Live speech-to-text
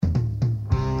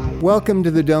Welcome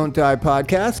to the Don't Die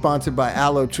podcast, sponsored by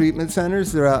Aloe Treatment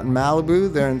Centers. They're out in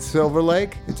Malibu. They're in Silver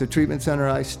Lake. It's a treatment center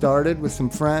I started with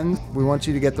some friends. We want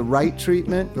you to get the right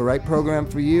treatment, the right program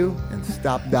for you, and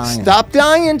stop dying. Stop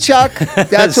dying, Chuck.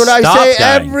 That's what I say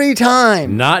dying. Every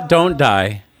time. Not don't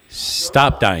die.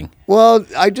 Stop dying. Well,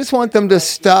 I just want them to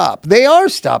stop. They are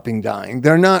stopping dying.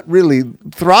 They're not really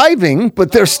thriving,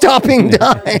 but they're stopping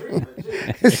dying.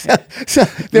 So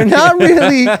they're not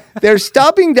really, they're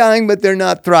stopping dying, but they're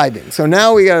not thriving. So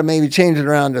now we got to maybe change it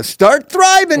around to start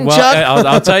thriving, Well, Chuck.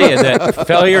 I'll tell you that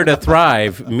failure to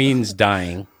thrive means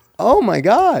dying. Oh, my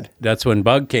God. That's when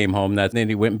Bug came home. Then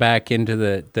he went back into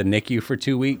the NICU for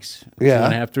 2 weeks, Yeah.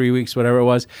 2.5, 3 weeks, whatever it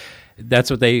was.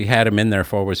 That's what they had him in there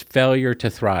for, was failure to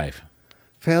thrive.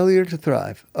 Failure to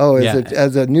thrive. Oh,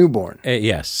 as a newborn.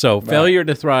 Yes. So failure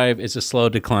to thrive is a slow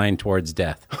decline towards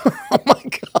death. Oh, my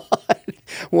God.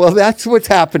 Well, that's what's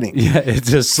happening. Yeah,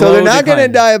 it's a slow So they're not going to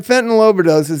decline. die of fentanyl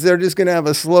overdoses. They're just going to have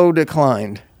a slow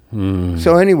decline.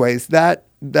 So anyways, that's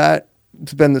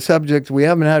been the subject. We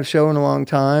haven't had a show in a long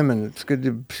time, and it's good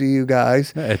to see you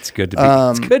guys. It's good to be.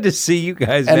 It's good to see you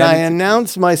guys, And man. I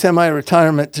announced my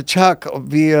semi-retirement to Chuck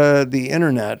via the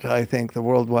internet, I think, the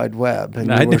World Wide Web, and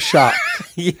you were shocked.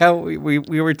 Yeah, we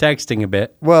were texting a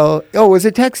bit. Well, was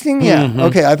it texting? Yeah.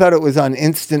 Okay, I thought it was on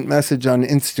instant message on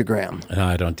Instagram. No,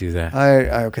 I don't do that.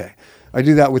 Okay. I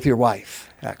do that with your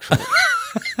wife, actually.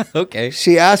 Okay.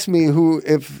 She asked me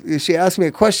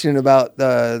a question about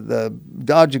the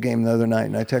Dodger game the other night,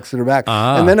 and I texted her back.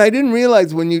 And then I didn't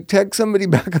realize when you text somebody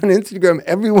back on Instagram,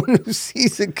 everyone who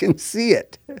sees it can see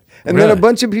it. And then a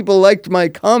bunch of people liked my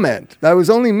comment. I was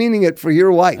only meaning it for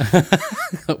your wife.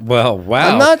 Well, wow.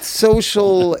 I'm not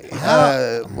social,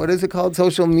 what is it called?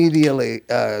 Social media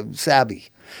savvy.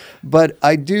 But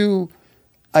I do...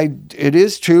 it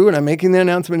is true, and I'm making the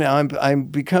announcement now.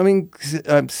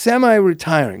 I'm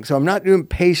semi-retiring, so I'm not doing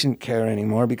patient care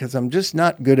anymore because I'm just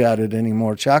not good at it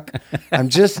anymore, Chuck. I'm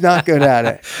just not good at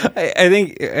it. I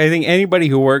think anybody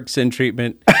who works in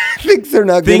treatment Thinks they're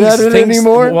not good at it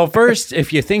anymore. Well, first,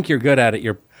 if you think you're good at it,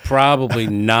 you're probably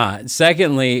not.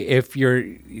 Secondly, if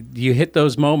you hit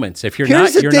those moments, if you're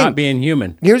not being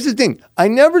human. Here's the thing. I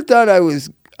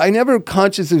never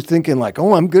consciously was thinking like,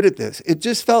 oh, I'm good at this. It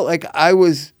just felt like I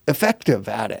was effective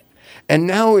at it. And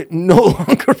now it no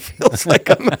longer feels like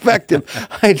I'm effective.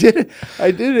 I did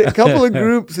a couple of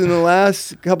groups in the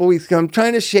last couple of weeks. I'm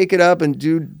trying to shake it up and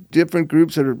do different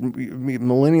groups that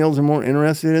millennials are more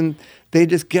interested in. They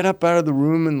just get up out of the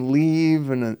room and leave,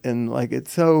 and like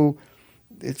it's so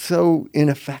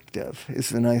ineffective is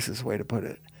the nicest way to put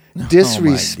it.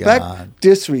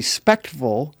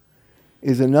 Disrespectful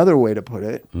is another way to put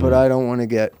it, but I don't want to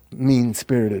get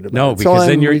mean-spirited about it. No, because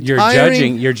then you're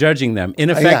judging them.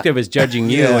 Ineffective is judging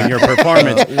you and your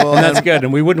performance, and that's good,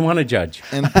 and we wouldn't want to judge.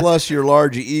 And plus your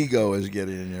large ego is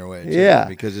getting in your way, too,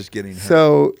 because it's getting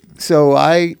hurt. So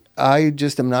I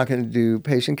just am not going to do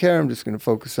patient care. I'm just going to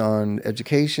focus on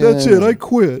education. That's it. I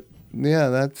quit. Yeah,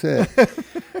 that's it.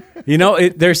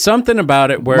 There's something about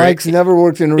it where Mike's never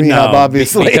worked in rehab,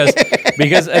 obviously.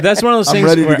 Because that's one of those I'm things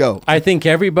ready to where go. I think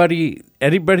anybody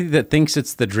that thinks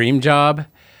it's the dream job,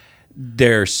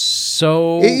 they're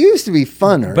so... It used to be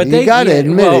funner. But you got to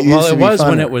admit it used to be was funner.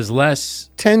 when it was less...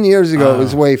 10 years ago, it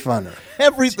was way funner.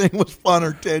 Everything was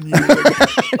funner 10 years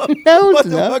ago. No, What it's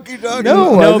the not. fuck are you talking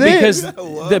No, about? No, was it? because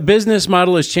What? the business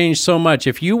model has changed so much.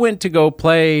 If you went to go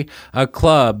play a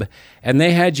club and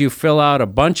they had you fill out a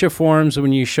bunch of forms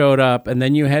when you showed up, and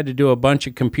then you had to do a bunch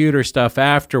of computer stuff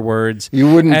afterwards.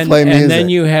 You wouldn't play music. And then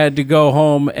you had to go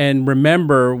home and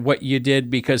remember what you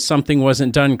did because something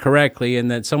wasn't done correctly,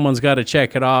 and that someone's got to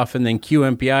check it off, and then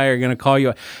QMPI are going to call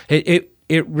you. It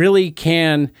really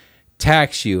can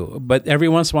tax you. But every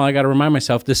once in a while, I got to remind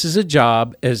myself, this is a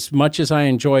job. As much as I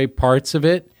enjoy parts of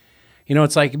it,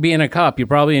 it's like being a cop. You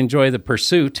probably enjoy the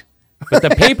pursuit, but the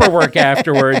paperwork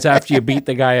afterwards, after you beat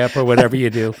the guy up or whatever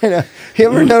you do. You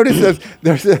ever notice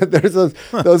there's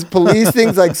those police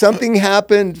things, like something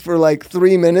happened for like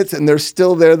 3 minutes and they're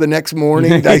still there the next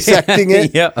morning dissecting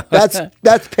it? Yeah.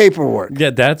 That's paperwork. Yeah,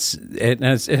 that's it.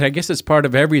 I guess it's part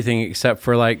of everything except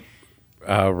for like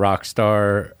rock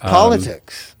star.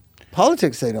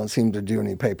 Politics, they don't seem to do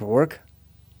any paperwork.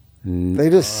 They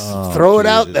just throw it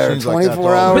out there Seems like 24 that's all.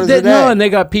 hours But a day. no, and they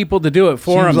got people to do it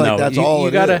for Seems them. like though, that's all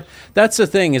it gotta. is. That's the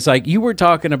thing. It's like you were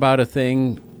talking about a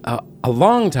thing a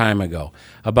long time ago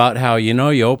about how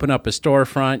you open up a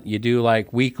storefront, you do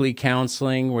like weekly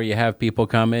counseling where you have people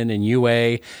come in and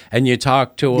UA and you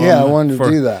talk to them. Yeah, I wanted to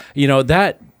do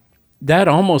that. that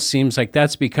almost seems like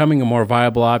that's becoming a more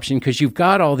viable option because you've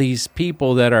got all these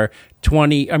people that are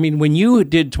 20. I mean, when you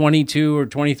did 22 or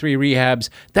 23 rehabs,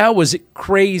 that was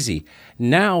crazy.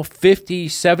 Now 50,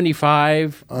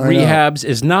 75 rehabs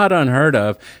is not unheard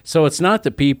of. So it's not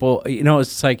the people,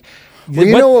 it's like. Well,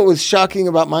 you know what was shocking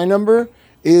about my number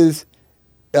is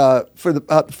for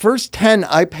the first 10,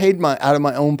 I paid out of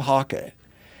my own pocket.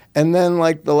 And then,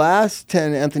 like, the last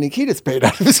 10, Anthony Kiedis paid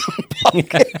out of his own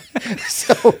pocket.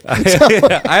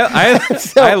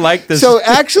 I like this. So,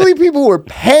 actually, people were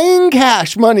paying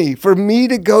cash money for me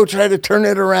to go try to turn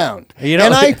it around. And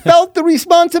I felt the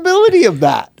responsibility of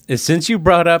that. Since you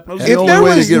brought up... That's the only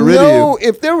way to get rid of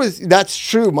you. That's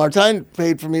true. Martijn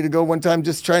paid for me to go one time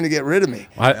just trying to get rid of me.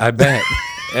 I bet.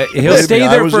 He'll stay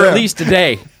there for at least a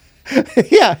day.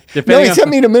 Yeah. No, he sent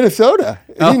me to Minnesota.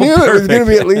 He knew it was going to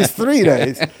be at least 3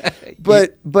 days.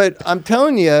 But I'm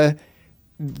telling you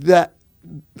that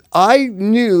I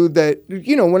knew that,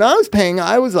 when I was paying,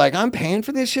 I was like, I'm paying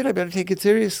for this shit. I better take it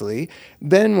seriously.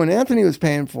 Then when Anthony was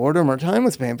paying for it or Martijn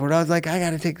was paying for it, I was like, I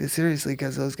got to take this seriously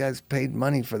because those guys paid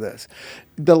money for this.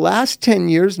 The last 10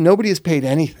 years, nobody has paid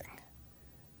anything.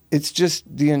 It's just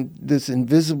this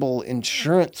invisible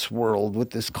insurance world with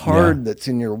this card that's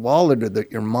in your wallet or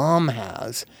that your mom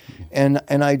has. And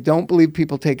I don't believe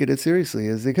people take it as seriously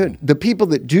as they could. The people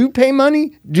that do pay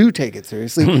money do take it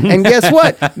seriously. And guess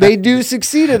what? They do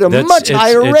succeed at a much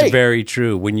higher rate. It's very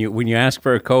true. When you ask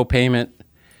for a co-payment,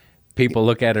 people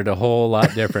look at it a whole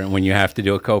lot different when you have to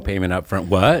do a co-payment up front.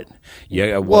 What?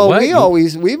 Yeah. Well,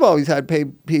 we've always had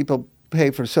people pay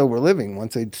for sober living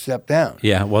once they step down.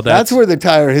 Yeah, well, that's where the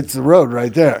tire hits the road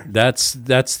right there. That's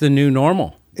the new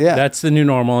normal. Yeah, that's the new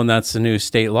normal, and that's the new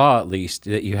state law, at least,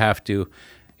 that you have to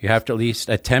at least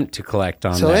attempt to collect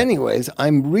on. So, anyways,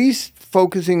 I'm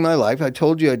refocusing my life. I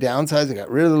told you I downsized. I got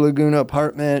rid of the Laguna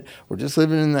apartment. We're just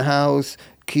living in the house.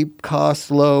 Keep costs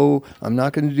low. I'm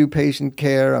not going to do patient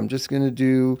care. I'm just going to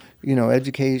do,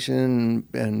 education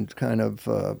and kind of,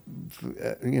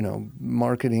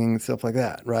 marketing, stuff like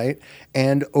that, right?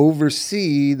 And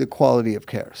oversee the quality of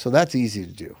care. So that's easy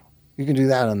to do. You can do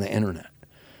that on the internet.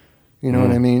 You know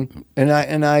what I mean? And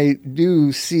I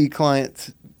do see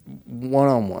clients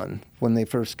one-on-one when they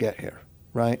first get here,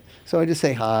 right? So I just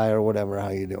say hi or whatever, how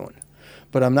you doing?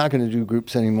 But I'm not going to do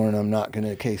groups anymore, and I'm not going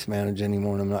to case manage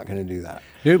anymore, and I'm not going to do that.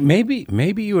 Dude,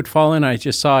 maybe you would fall in. I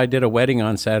did a wedding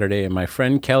on Saturday, and my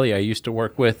friend Kelly, I used to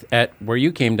work with at where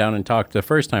you came down and talked the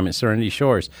first time at Serenity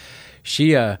Shores.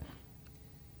 She got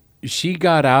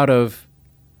out of,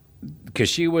 because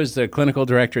she was the clinical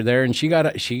director there, and she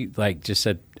just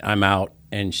said, I'm out.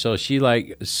 And so she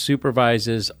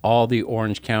supervises all the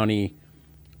Orange County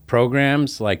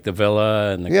programs, like the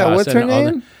Villa and the Casa. What's her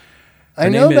name? I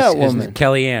know that woman. Is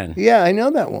Kellyanne. Yeah, I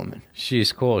know that woman.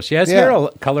 She's cool. She has hair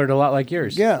colored a lot like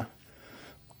yours. Yeah.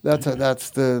 That's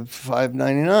the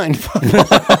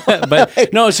 $5.99.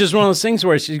 But no, it's just one of those things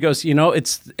where she goes,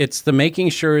 it's the making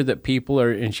sure that people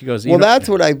are, and she goes, that's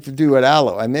what I do at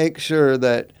Aloe. I make sure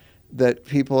that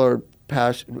people are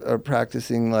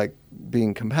practicing like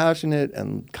being compassionate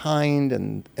and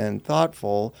kind and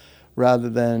thoughtful, rather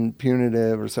than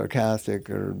punitive or sarcastic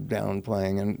or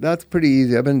downplaying. And that's pretty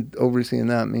easy. I've been overseeing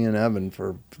that, me and Evan,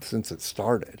 since it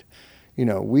started.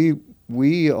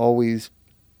 We always,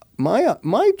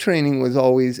 my training was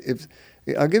always,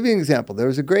 I'll give you an example. There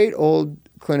was a great old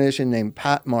clinician named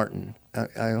Pat Martin.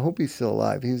 I hope he's still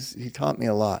alive. He taught me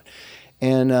a lot.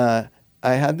 And I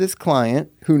had this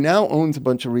client who now owns a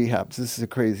bunch of rehabs. This is a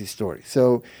crazy story.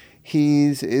 So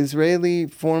he's Israeli,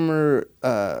 former,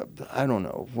 I don't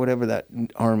know, whatever that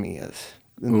army is.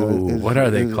 What are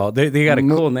they called? They got a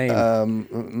cool name.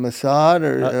 Mossad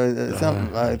or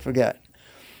something, I forget.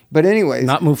 But anyways.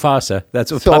 Not Mufasa.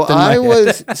 That's what popped in my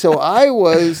head. So I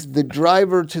was the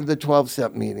driver to the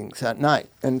 12-step meetings at night.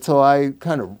 And so I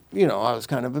kind of, I was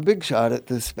kind of a big shot at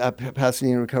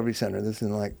Pasadena Recovery Center. This is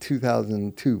in like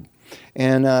 2002.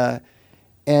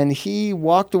 And he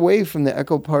walked away from the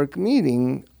Echo Park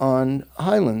meeting on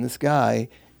Highland, this guy,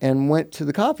 and went to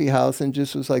the coffee house and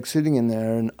just was like sitting in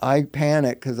there. And I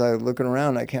panicked because I was looking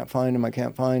around. I can't find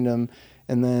him.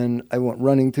 And then I went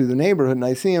running through the neighborhood, and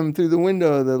I see him through the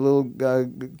window of the little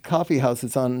coffee house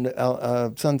that's on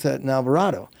Sunset and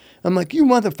Alvarado. I'm like, you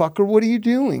motherfucker, what are you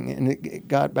doing? And it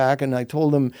got back, and I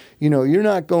told him, you're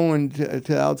not going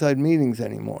to outside meetings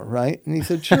anymore, right? And he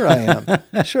said, sure I am.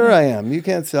 Sure I am. You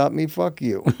can't stop me. Fuck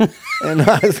you. And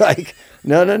I was like,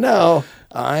 no.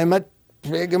 I'm a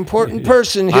big important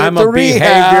person here I'm at the a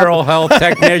rehab. behavioral health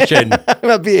technician. I'm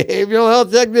a behavioral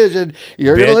health technician.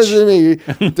 You're going to listen to me.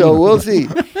 So we'll see.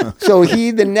 So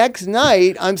the next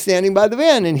night, I'm standing by the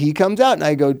van and he comes out and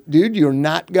I go, dude, you're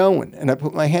not going. And I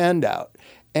put my hand out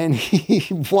and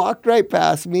he walked right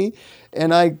past me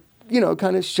and I,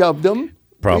 kind of shoved him.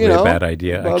 Probably a bad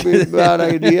idea. Probably a bad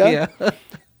idea. Yeah.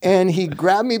 And he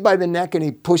grabbed me by the neck and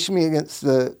he pushed me against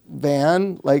the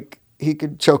van like he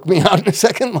could choke me out in a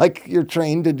second, like you're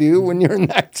trained to do when you're in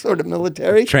that sort of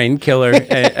military. Trained killer.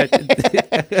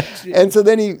 And so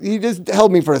then he just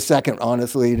held me for a second,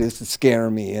 honestly, just to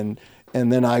scare me. And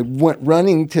then I went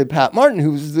running to Pat Martin,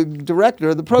 who was the director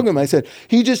of the program. I said,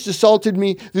 he just assaulted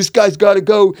me. This guy's got to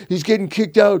go. He's getting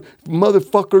kicked out.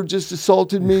 Motherfucker just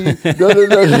assaulted me.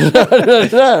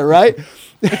 Right?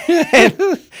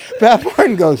 And Pat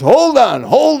Martin goes, hold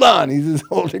on. He's this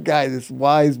older guy, this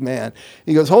wise man.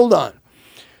 He goes, hold on.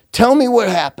 Tell me what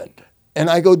happened. And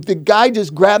I go, the guy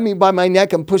just grabbed me by my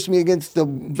neck and pushed me against the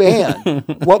van.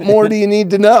 What more do you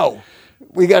need to know?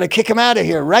 We got to kick him out of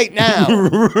here right now.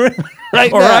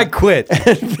 Right or now. I quit.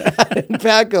 And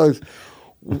Pat goes,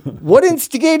 what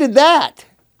instigated that?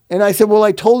 And I said, well,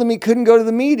 I told him he couldn't go to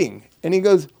the meeting. And he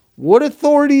goes, what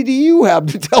authority do you have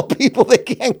to tell people they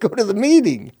can't go to the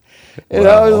meeting? And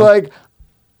I was like,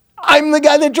 I'm the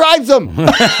guy that drives them.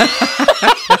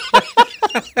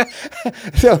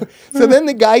 So then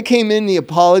the guy came in, he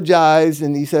apologized,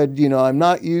 and he said, I'm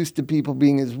not used to people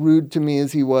being as rude to me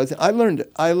as he was. I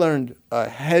learned a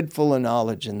head full of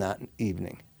knowledge in that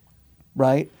evening,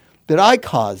 right? That I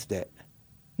caused it.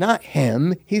 Not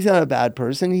him. He's not a bad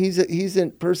person. He's a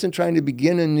person trying to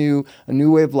begin a new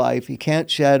way of life. He can't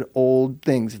shed old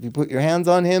things. If you put your hands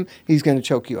on him, he's going to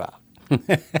choke you out.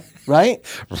 Right?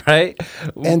 Right.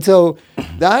 And so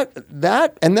that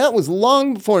was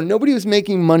long before nobody was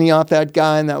making money off that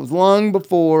guy, and that was long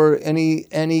before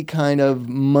any kind of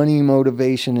money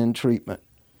motivation in treatment.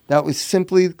 That was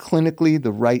simply clinically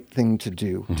the right thing to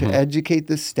do, to educate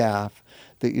the staff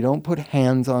that you don't put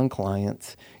hands on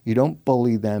clients, you don't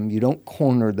bully them, you don't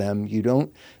corner them,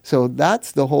 so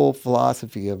that's the whole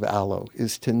philosophy of Aloe,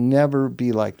 is to never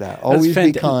be like that. Always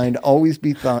be kind, always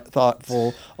be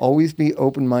thoughtful, always be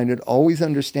open-minded, always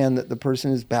understand that the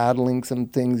person is battling some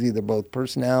things, either both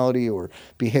personality or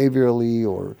behaviorally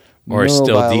or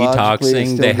still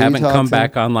detoxing. They haven't come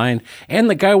back online. And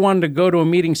the guy wanted to go to a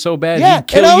meeting so bad, he'd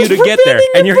kill you to get there.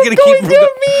 And you're going to keep going.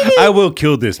 I will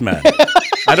kill this man.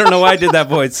 I don't know why I did that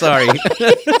voice. Sorry.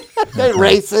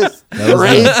 Racist.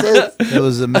 It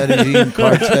was the Medellin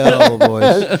cartel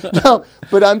voice. No,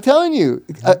 but I'm telling you,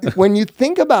 when you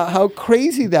think about how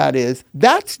crazy that is,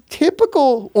 that's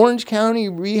typical Orange County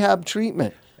rehab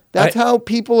treatment. That's how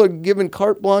people are given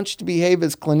carte blanche to behave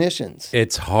as clinicians.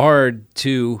 It's hard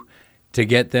to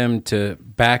get them to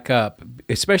back up,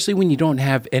 especially when you don't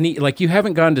have any, like you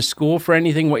haven't gone to school for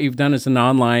anything. What you've done is an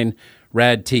online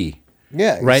RAD-T.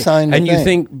 Yeah, right. And you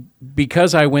think,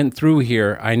 because I went through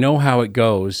here, I know how it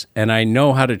goes, and I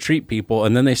know how to treat people,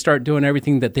 and then they start doing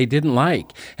everything that they didn't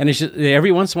like. And it's just,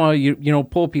 every once in a while, you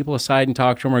pull people aside and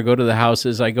talk to them, or go to the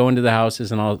houses. I go into the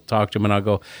houses and I'll talk to them, and I'll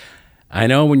go, I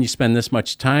know when you spend this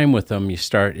much time with them,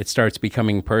 it starts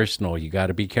becoming personal. You got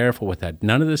to be careful with that.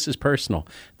 None of this is personal.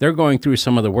 They're going through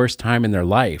some of the worst time in their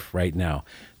life right now.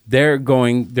 They're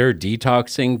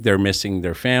detoxing, they're missing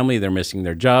their family, they're missing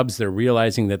their jobs, they're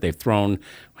realizing that they've thrown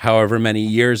however many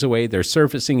years away, they're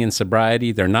surfacing in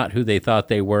sobriety, they're not who they thought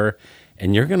they were,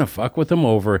 and you're going to fuck with them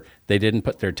over they didn't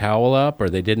put their towel up, or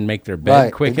they didn't make their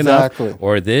bed quick enough,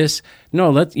 or this.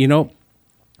 No,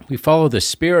 we follow the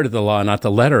spirit of the law, not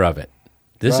the letter of it.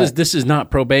 This is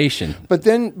not probation. But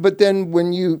then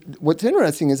what's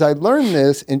interesting is I learned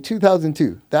this in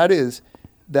 2002.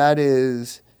 That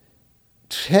is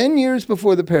 10 years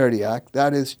before the Parity Act.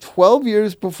 That is 12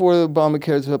 years before the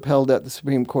Obamacare is upheld at the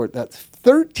Supreme Court. That's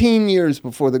 13 years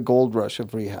before the gold rush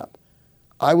of rehab.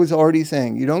 I was already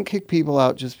saying, you don't kick people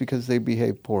out just because they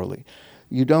behave poorly.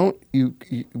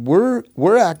 We're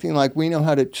acting like we know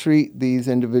how to treat these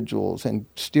individuals and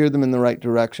steer them in the right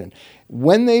direction.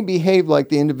 When they behave like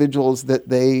the individuals that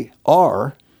they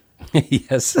are,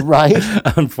 yes. Right?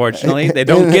 Unfortunately, they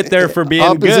don't get there for being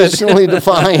oppositionally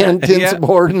defiant,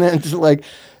 insubordinate. Like,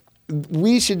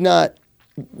 we should not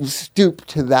stoop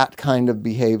to that kind of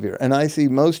behavior. And I see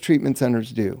most treatment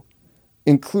centers do,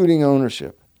 including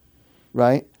ownership,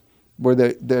 right? Where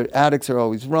the addicts are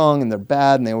always wrong and they're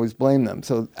bad and they always blame them.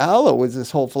 So Aloe is this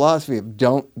whole philosophy of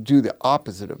don't do the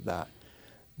opposite of that.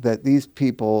 That these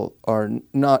people are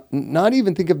not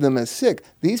even think of them as sick.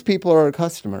 These people are our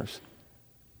customers.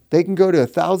 They can go to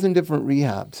 1,000 different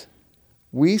rehabs.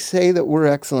 We say that we're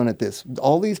excellent at this.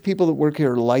 All these people that work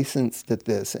here are licensed at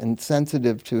this and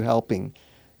sensitive to helping.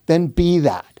 Then be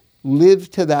that.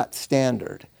 Live to that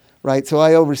standard, right? So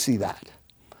I oversee that.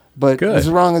 But Good. As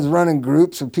long as running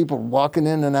groups of people walking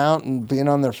in and out and being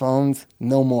on their phones,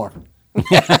 no more.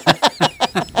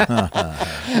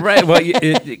 Right. Well,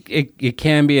 it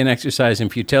can be an exercise in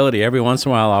futility. Every once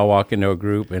in a while, I'll walk into a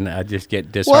group and I just get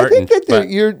disheartened. Well, I think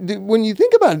that when you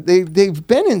think about it, they've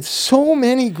been in so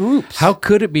many groups. How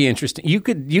could it be interesting? You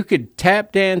could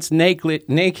tap dance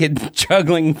naked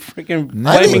juggling freaking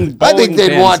flaming bowling I think they'd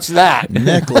pins. watch that.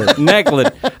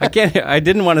 Necklace. I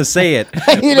didn't want to say it,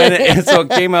 but so it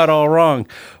came out all wrong.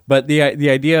 But the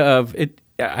idea of it.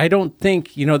 I don't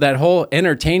think, that whole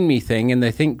entertain me thing, and they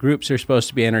think groups are supposed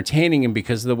to be entertaining, and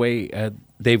because of the way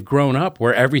they've grown up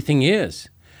where everything is.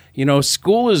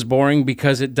 School is boring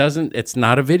because it's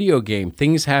not a video game.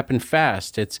 Things happen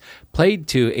fast. It's played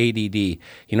to ADD.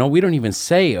 We don't even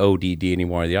say ODD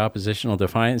anymore. The oppositional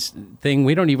defiance thing,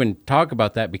 we don't even talk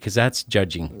about that because that's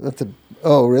judging.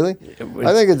 Oh, really?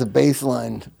 I think it's a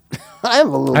baseline. I have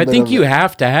a little I think you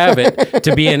have to have it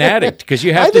to be an addict because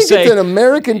you have to say. I think it's an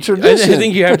American tradition. I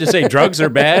think you have to say drugs are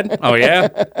bad. Oh, yeah?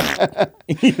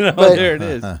 There it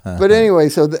is. But anyway,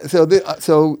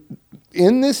 so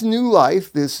in this new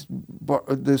life, this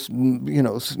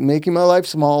making my life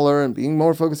smaller and being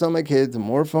more focused on my kids and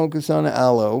more focused on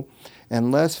Aloe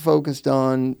and less focused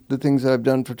on the things that I've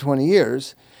done for 20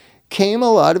 years, came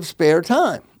a lot of spare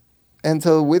time. And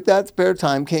so with that spare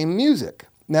time came music.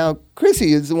 Now,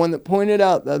 Chrissy is the one that pointed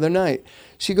out the other night.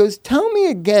 She goes, tell me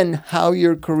again how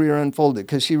your career unfolded,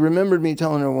 because she remembered me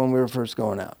telling her when we were first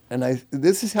going out. And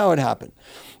this is how it happened.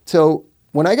 So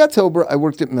when I got sober, I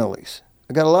worked at Millie's.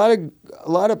 I got a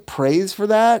lot of praise for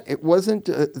that. It wasn't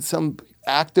some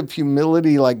act of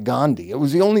humility like Gandhi. It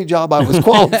was the only job I was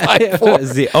qualified for. It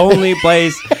was the only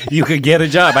place you could get a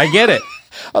job. I get it.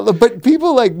 But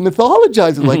people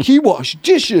mythologize it, like he washed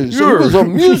dishes. He was a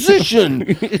musician.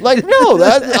 No,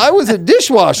 I was a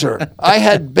dishwasher. I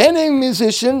had been a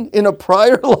musician in a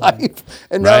prior life,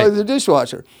 and now I was a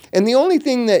dishwasher. And the only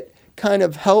thing that kind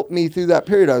of helped me through that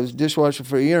period, I was a dishwasher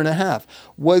for a year and a half,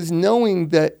 was knowing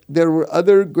that there were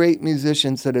other great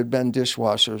musicians that had been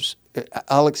dishwashers.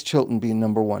 Alex Chilton being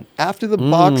number one. After the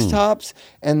Box Tops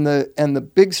and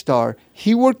the Big Star,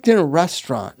 he worked in a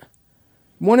restaurant.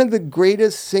 One of the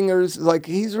greatest singers,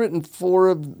 he's written 4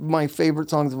 of my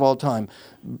favorite songs of all time.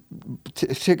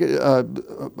 The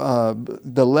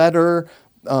Letter,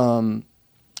 Ballad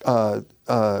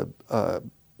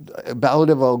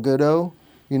of El Goodo,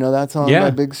 that song by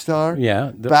Big Star?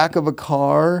 Yeah. Back of a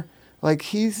Car.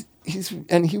 He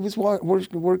was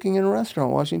working in a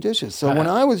restaurant washing dishes. So when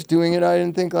I was doing it, I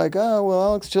didn't think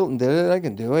Alex Chilton did it, I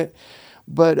can do it.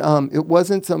 But it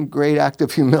wasn't some great act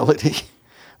of humility.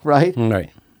 Right?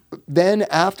 Right. Then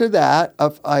after that,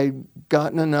 I'd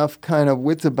gotten enough kind of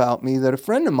wits about me that a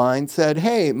friend of mine said,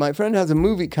 hey, my friend has a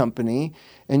movie company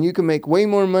and you can make way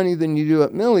more money than you do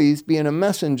at Millie's being a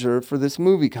messenger for this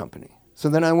movie company. So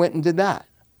then I went and did that,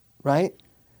 right?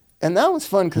 And that was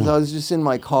fun because I was just in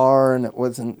my car and it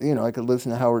wasn't, I could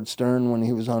listen to Howard Stern when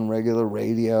he was on regular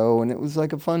radio, and it was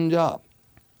like a fun job.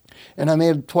 And I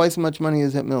made twice as much money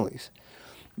as at Millie's.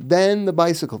 Then The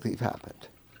Bicycle Thief happened.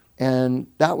 And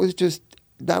that was just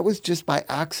by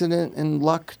accident and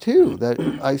luck, too, that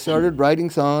I started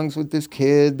writing songs with this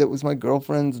kid that was my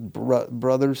girlfriend's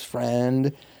brother's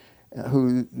friend,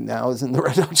 who now is in the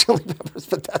Red Hot Chili Peppers,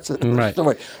 but that's another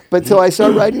story. But so I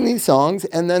started writing these songs,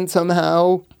 and then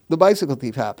somehow The Bicycle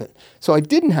Thief happened. So I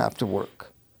didn't have to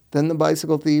work. Then The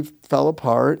Bicycle Thief fell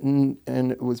apart, and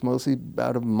it was mostly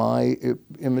out of my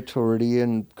immaturity.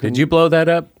 Did you blow that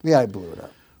up? Yeah, I blew it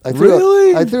up. I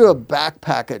threw a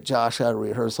backpack at Josh at a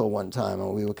rehearsal one time,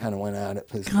 and we kind of went at it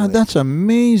physically. God, that's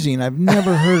amazing. I've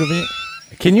never heard of it.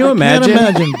 Can you imagine? I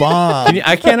can't imagine Bob.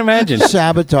 I can't imagine.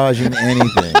 Sabotaging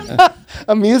anything.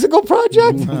 A musical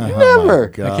project?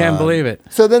 Never. I can't believe it.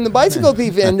 So then The Bicycle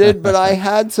Thief ended, but I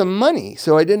had some money,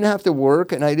 so I didn't have to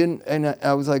work, and I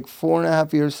was like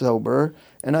 4.5 years sober,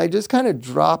 and I just kind of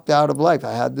dropped out of life.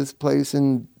 I had this place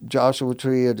in Joshua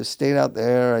Tree. I just stayed out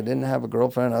there. I didn't have a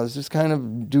girlfriend. I was just kind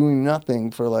of doing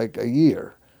nothing for like a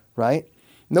year, right?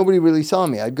 Nobody really saw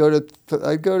me. I'd go to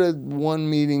 1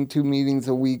 meeting, 2 meetings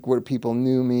a week where people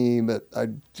knew me, but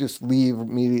I'd just leave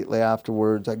immediately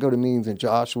afterwards. I'd go to meetings in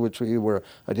Joshua Tree where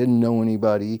I didn't know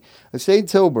anybody. I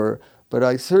stayed sober, but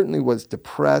I certainly was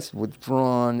depressed,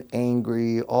 withdrawn,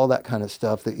 angry, all that kind of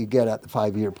stuff that you get at the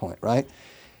 5-year point, right?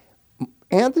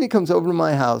 Anthony comes over to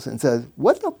my house and says,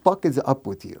 what the fuck is up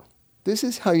with you? This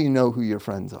is how you know who your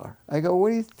friends are. I go,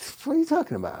 what are you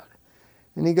talking about?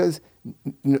 And he goes,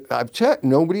 I've checked.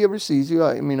 Nobody ever sees you.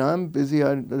 I mean, I'm busy.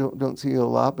 I don't see you a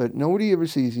lot, but nobody ever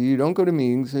sees you. You don't go to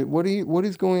meetings. What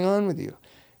is going on with you?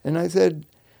 And I said,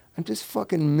 I'm just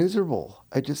fucking miserable.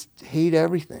 I just hate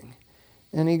everything.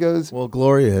 And he goes, well,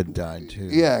 Gloria had died too.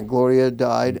 Yeah, Gloria had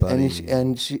died. Buddy.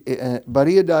 And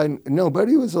Buddy had died. No,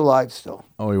 Buddy was alive still.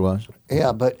 Oh, he was?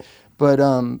 Yeah, but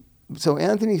so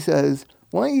Anthony says,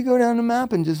 why don't you go down to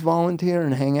MAP and just volunteer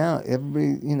and hang out?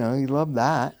 Everybody, he loved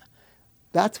that.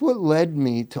 That's what led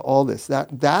me to all this.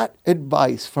 That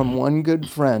advice from one good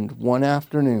friend one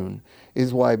afternoon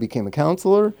is why I became a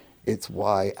counselor. It's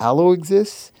why Aloe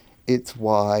exists. It's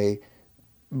why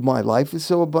my life is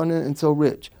so abundant and so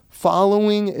rich.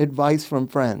 Following advice from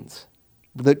friends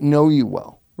that know you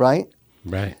well, right?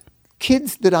 Right.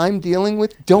 Kids that I'm dealing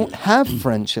with don't have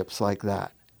friendships like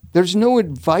that. There's no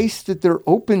advice that they're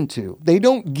open to. They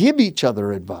don't give each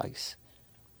other advice,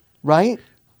 right?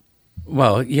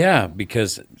 Well, yeah,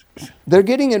 because they're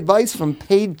getting advice from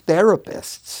paid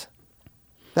therapists.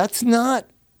 That's not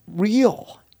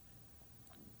real.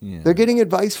 Yeah. They're getting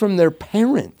advice from their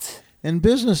parents. And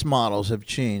business models have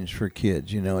changed for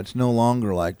kids. It's no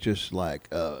longer just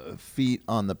feet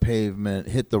on the pavement,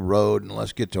 hit the road, and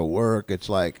let's get to work. It's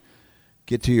like,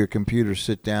 get to your computer,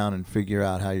 sit down, and figure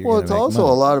out how you're going to make money. Well, it's also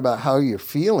a lot about how you're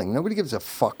feeling. Nobody gives a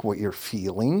fuck what you're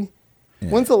feeling. Yeah.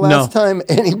 When's the last time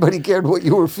anybody cared what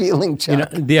you were feeling, Chuck?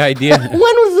 The idea. When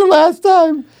was the last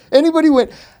time anybody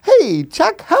went, hey,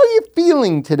 Chuck, how are you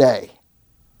feeling today?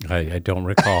 I don't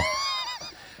recall.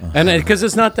 And because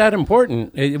it's not that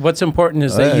important. What's important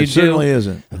is that you do. It certainly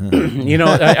isn't.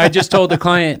 I just told the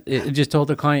client.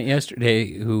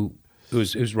 Yesterday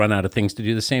who's run out of things to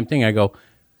do the same thing. I go,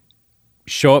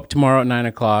 show up tomorrow at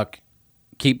 9:00.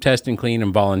 Keep testing clean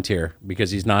and volunteer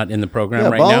because he's not in the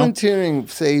program right now. Volunteering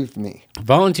saved me.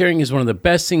 Volunteering is one of the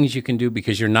best things you can do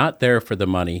because you're not there for the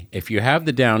money. If you have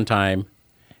the downtime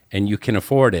and you can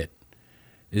afford it,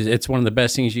 it's one of the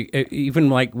best things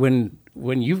even like when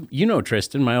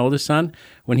Tristan, my oldest son,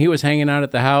 when he was hanging out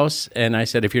at the house and I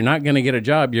said, if you're not going to get a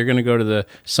job, you're going to go to the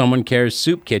Someone Cares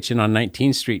Soup Kitchen on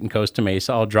 19th Street in Costa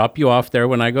Mesa. I'll drop you off there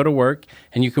when I go to work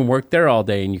and you can work there all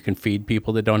day and you can feed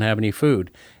people that don't have any food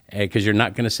because you're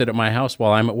not going to sit at my house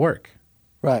while I'm at work.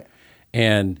 Right.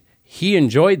 And he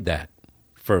enjoyed that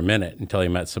for a minute until he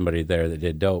met somebody there that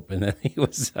did dope. And then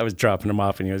I was dropping him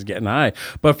off and he was getting high.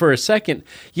 But for a second,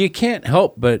 you can't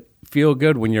help but feel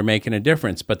good when you're making a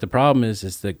difference. But the problem is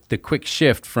the quick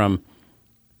shift from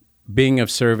being of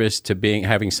service to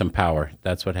having some power.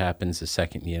 That's what happens the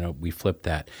second, we flip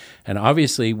that. And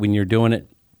obviously when you're doing it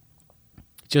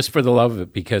just for the love of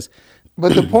it, because...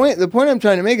 But the point I'm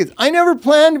trying to make is I never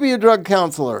planned to be a drug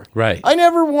counselor. Right. I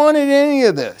never wanted any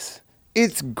of this.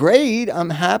 It's great. I'm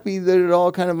happy that it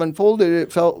all kind of unfolded.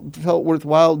 It felt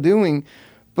worthwhile doing.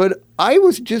 But I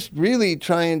was just really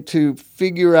trying to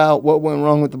figure out what went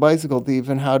wrong with the Bicycle Thief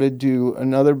and how to do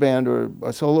another band or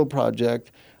a solo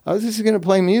project. I was just going to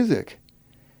play music.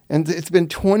 And it's been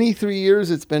 23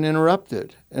 years it's been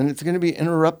interrupted. And it's going to be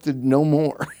interrupted no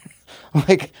more.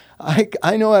 Like,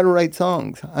 I know how to write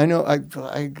songs. I know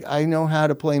how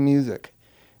to play music.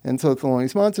 And so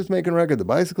Thelonious Monster's making a record. The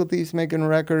Bicycle Thief's making a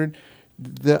record.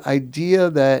 The idea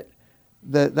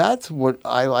that's what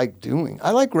I like doing.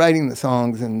 I like writing the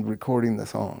songs and recording the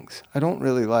songs. I don't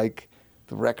really like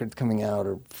the records coming out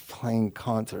or playing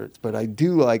concerts, but I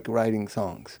do like writing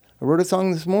songs. I wrote a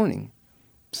song this morning.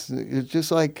 It's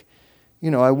just like,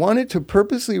 I wanted to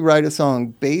purposely write a song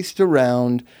based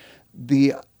around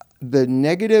the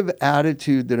negative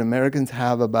attitude that Americans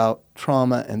have about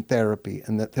trauma and therapy,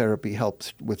 and that therapy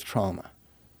helps with trauma,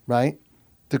 right?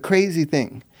 The crazy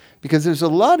thing, because there's a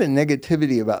lot of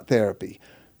negativity about therapy.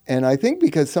 And I think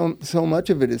because so much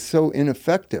of it is so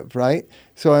ineffective, right?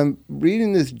 So I'm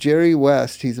reading this Jerry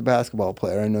West. He's a basketball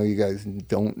player. I know you guys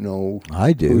don't know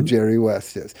who Jerry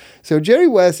West is. So Jerry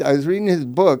West, I was reading his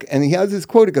book, and he has this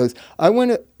quote. It goes, I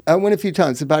went a few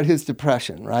times about his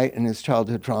depression, right, and his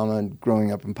childhood trauma and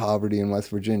growing up in poverty in West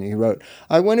Virginia. He wrote,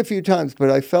 I went a few times,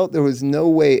 but I felt there was no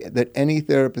way that any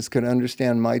therapist could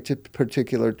understand my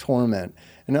particular torment.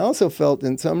 And I also felt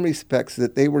in some respects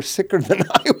that they were sicker than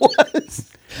I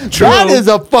was. True. That is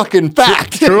a fucking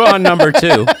fact. True on number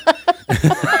 2.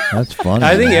 That's funny.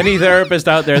 I think any therapist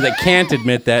out there that can't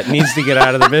admit that needs to get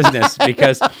out of the business,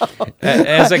 because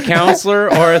as a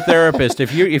counselor or a therapist,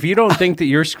 if you don't think that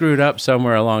you're screwed up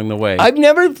somewhere along the way. I've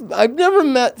never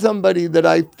met somebody that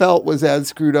I felt was as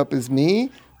screwed up as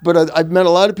me, but I've met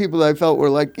a lot of people that I felt were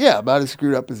like, yeah, about as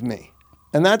screwed up as me.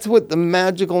 And that's what the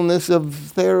magicalness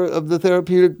of the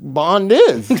therapeutic bond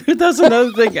is. That's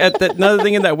another thing. Another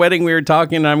thing in that wedding, we were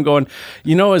talking, and I'm going,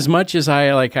 as much as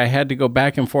I had to go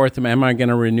back and forth, am I going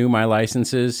to renew my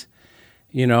licenses?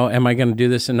 Am I going to do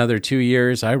this another 2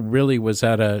 years? I really was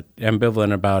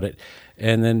ambivalent about it.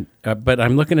 And then, but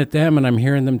I'm looking at them and I'm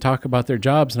hearing them talk about their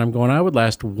jobs, and I'm going, I would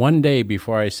last one day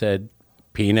before I said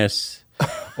penis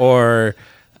or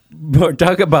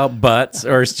talk about butts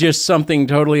or it's just something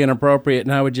totally inappropriate,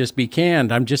 and I would just be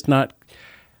canned.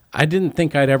 I didn't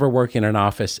think I'd ever work in an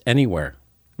office anywhere.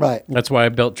 Right. That's why I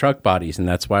built truck bodies, and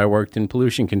that's why I worked in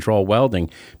pollution control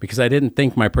welding, because I didn't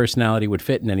think my personality would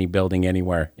fit in any building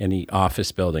anywhere, any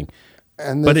office building.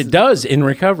 But it does in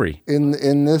recovery.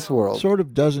 In this world. Sort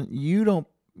of doesn't. You don't,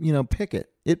 pick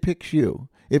it. It picks you.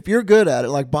 If you're good at it,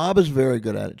 like Bob is very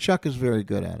good at it. Chuck is very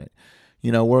good at it.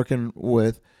 Working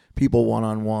with people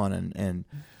one-on-one and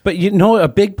But a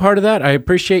big part of that, I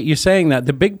appreciate you saying that.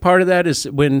 The big part of that is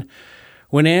when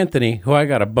Anthony, who I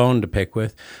got a bone to pick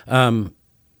with,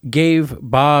 gave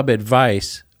Bob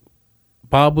advice,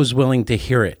 Bob was willing to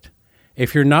hear it.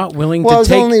 If you're not willing I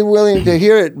was only willing to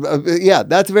hear it. Yeah,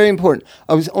 that's very important.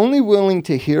 I was only willing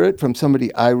to hear it from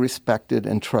somebody I respected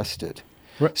and trusted.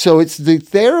 Right. So it's the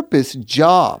therapist's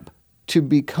job to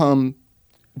become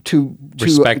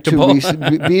respectable,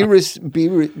 gain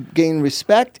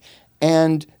respect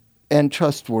and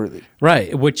trustworthy.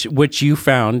 Right, which you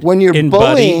found when you're in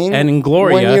bullying Buddy and in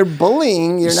Gloria. When you're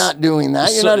bullying, you're not doing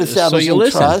that. You're not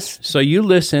establishing trust. So you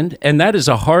listened, and that is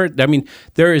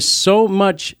there is so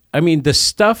much. The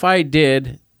stuff I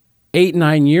did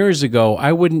 8-9 years ago,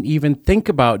 I wouldn't even think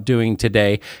about doing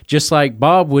today. Just like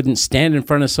Bob wouldn't stand in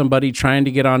front of somebody trying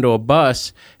to get onto a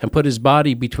bus and put his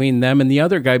body between them and the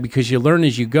other guy, because you learn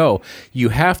as you go. You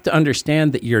have to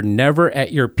understand that you're never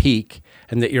at your peak,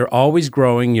 and that you're always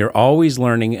growing, you're always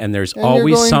learning, and there's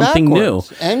always something new.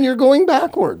 And you're going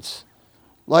backwards.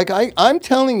 Like I'm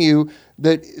telling you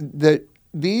that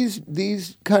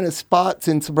these kind of spots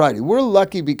in sobriety, we're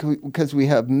lucky because we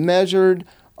have measured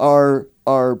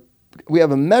we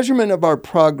have a measurement of our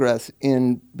progress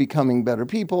in becoming better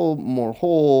people, more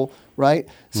whole, right?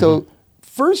 Mm-hmm. So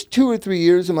first 2 or 3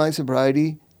 years of my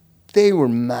sobriety, they were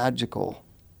magical.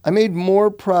 I made more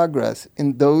progress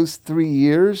in those 3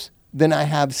 years than I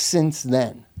have since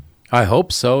then. I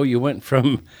hope so. You went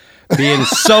from being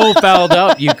so fouled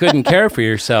up you couldn't care for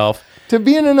yourself to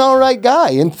being an all right guy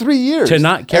in 3 years. To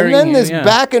not caring. And then this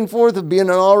back and forth of being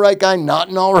an all right guy, not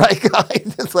an all right guy.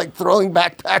 It's like throwing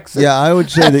backpacks. Yeah, I would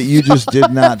say that you just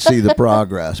did not see the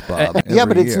progress, Bob. Yeah,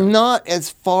 but it's not as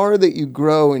far that you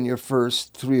grow in your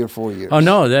first 3 or 4 years. Oh,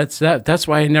 no, that's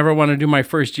why I never want to do my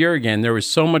first year again. There was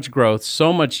so much growth,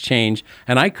 so much change,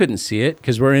 and I couldn't see it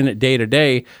because we're in it day to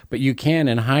day, but you can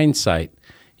in hindsight.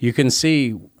 You can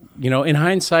see, in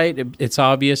hindsight, it's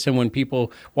obvious, and when people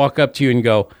walk up to you and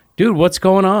go, dude, what's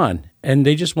going on? And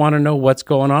they just want to know what's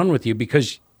going on with you,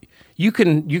 because you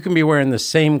can be wearing the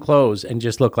same clothes and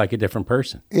just look like a different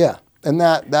person. Yeah, and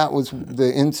that was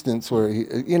the instance where he,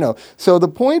 So the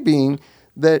point being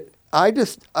that I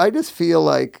just feel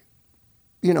like,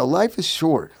 life is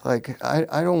short. Like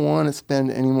I don't want to spend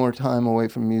any more time away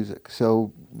from music.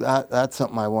 So that's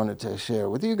something I wanted to share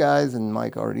with you guys, and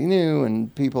Mike already knew,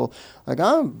 and people like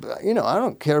I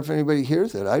don't care if anybody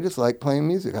hears it. I just like playing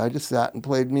music. I just sat and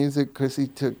played music. Chrissy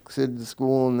took Sid to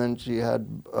school, and then she had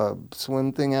a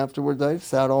swim thing afterwards. I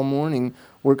sat all morning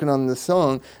working on this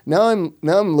song. Now I'm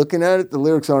looking at it. The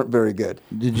lyrics aren't very good.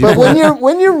 But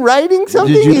when you're writing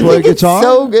something, you think guitar? It's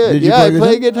so good. I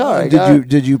play guitar.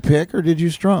 Did you pick or did you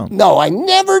strum? No, I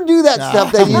never do that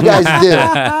stuff that you guys do.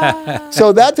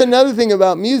 So that's another thing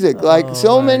about music. Like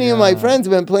so many of my friends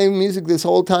have been playing music this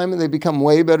whole time, and they become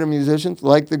way better musicians,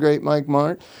 like the great Mike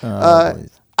Mart.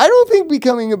 I don't think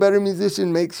becoming a better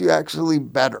musician makes you actually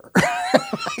better.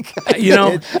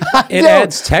 It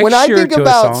adds texture to a song. When I think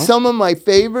about some of my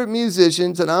favorite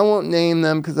musicians, and I won't name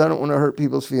them because I don't want to hurt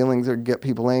people's feelings or get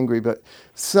people angry, but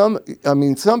some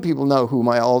people know who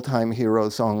my all-time hero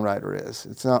songwriter is.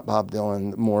 It's not Bob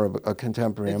Dylan, more of a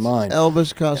contemporary of mine.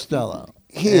 Elvis Costello.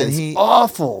 He is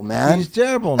awful, man. He's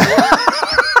terrible now.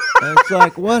 It's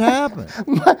like, what happened?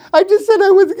 I just said I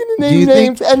wasn't going to name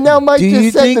names, and now Mike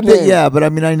just said the name. Yeah, but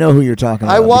I know who you're talking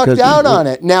about. I walked out on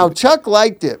it. Now, Chuck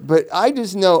liked it, but I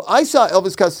just know I saw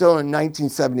Elvis Costello in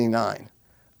 1979.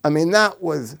 That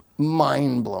was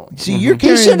mind-blowing. See, you're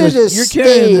carrying this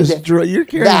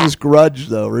grudge,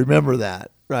 though. Remember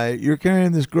that. Right, you're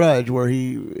carrying this grudge where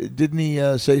he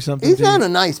say something. He's not a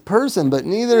nice person, but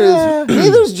neither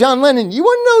is John Lennon. You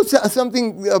want to know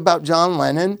something about John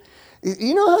Lennon?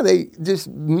 You know how they just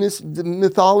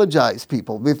mythologize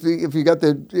people. If you got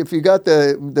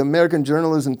the American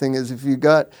journalism thing is if you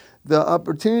got the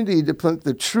opportunity to print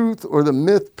the truth or the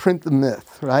myth, print the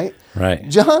myth, right? Right.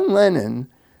 John Lennon,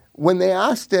 when they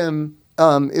asked him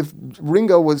if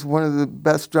Ringo was one of the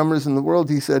best drummers in the world,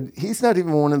 he said he's not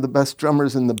even one of the best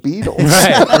drummers in the Beatles.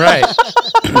 Right.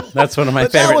 That's one of my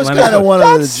favorite. That was Lennon kind of one of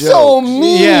the That's jokes. so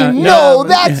mean. Yeah, no,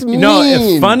 that's mean. No,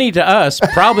 it's funny to us,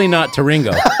 probably not to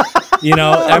Ringo. You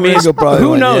know, I mean, Ringo probably who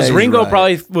went, knows? yeah, he's Ringo right.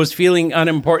 probably was feeling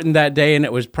unimportant that day, and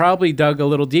it was probably dug a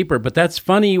little deeper. But that's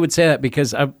funny you would say that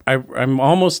because I'm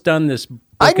almost done this.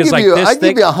 I can Because give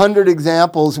like you 100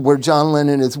 examples where John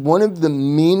Lennon is one of the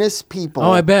meanest people.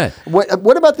 Oh, I bet.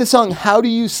 What about the song "How Do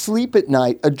You Sleep at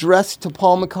Night" addressed to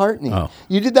Paul McCartney? Oh.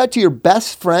 You did that to your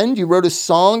best friend. You wrote a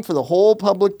song for the whole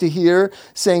public to hear,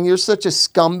 saying you're such a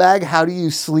scumbag. How do you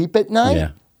sleep at night?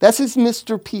 Yeah. That's his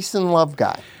Mr. Peace and Love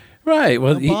guy. Right.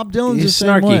 Well, Bob Dylan's he's the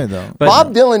same snarky, way, though. But,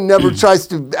 Bob Dylan never tries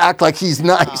to act like he's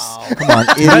nice. Come on,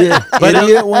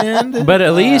 idiot wind. But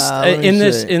at least let me in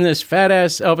this see. fat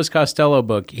ass Elvis Costello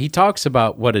book, he talks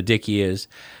about what a dick he is,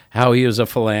 how he was a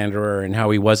philanderer, and how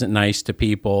he wasn't nice to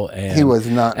people. And, He was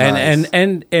not and,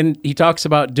 nice. And he talks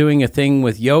about doing a thing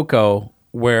with Yoko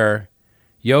where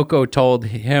Yoko told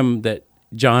him that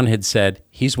John had said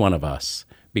he's one of us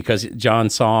because John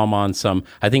saw him on some,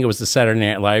 I think it was the Saturday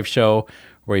Night Live show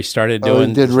where he started Oh, doing.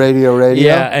 he did radio.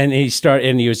 Yeah, and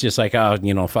he was just like,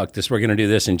 oh, fuck this, we're gonna do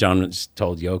this, and John just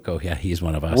told Yoko, yeah, he's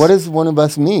one of us. What does one of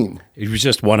us mean? He was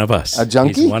just one of us. A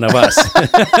junkie? He's one of us.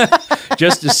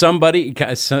 Just as somebody,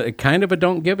 kind of a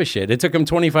don't give a shit. It took him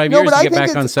 25 years to get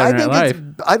back on Saturday Night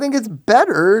Live. I think it's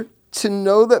better to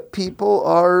know that people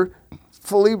are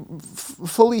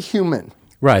fully human.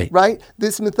 Right. Right?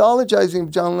 This mythologizing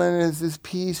of John Lennon as this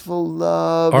peaceful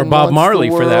love. Or and Bob wants Marley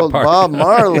the for that world. part. Bob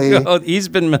Marley. Oh, he's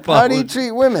been How did he mythologized.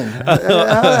 treat women?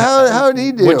 How did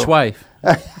he do? Which wife?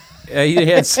 He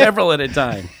had several at a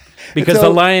time. Because So- the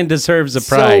lion deserves a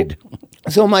pride.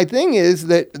 So my thing is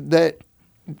that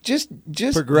just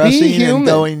Progressing be human. and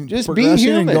going, just be progressing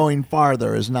human. and going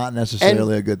farther is not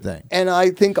necessarily a good thing. And I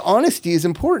think honesty is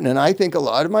important. And I think a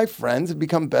lot of my friends have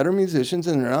become better musicians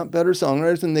and they're not better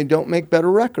songwriters and they don't make better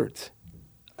records.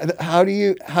 How do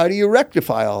you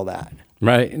rectify all that?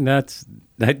 Right. And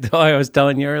I was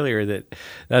telling you earlier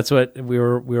that's what we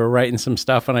were writing some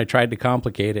stuff and I tried to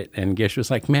complicate it. And Gish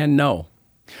was like, man, no.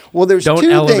 Well, Don't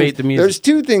elevate the music. There's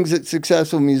two things that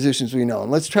successful musicians we know, and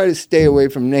let's try to stay away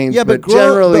from names. Yeah, but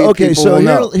generally, okay. people So will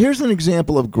know. here's an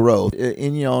example of growth.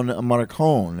 Ennio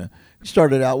Morricone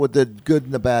started out with the good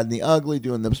and the bad and the ugly,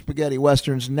 doing the spaghetti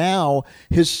westerns. Now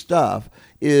his stuff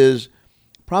is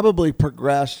probably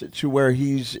progressed to where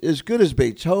he's as good as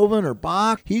Beethoven or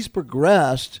Bach. He's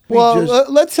progressed. Well,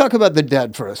 let's talk about the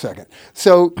Dead for a second.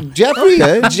 So Jeffrey,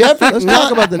 Let's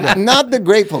talk about the Dead. Not the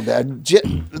Grateful Dead,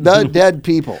 the Dead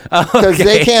people, because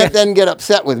they can't then get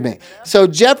upset with me. So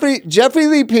Jeffrey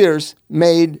Lee Pierce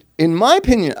made, in my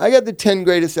opinion, I got the 10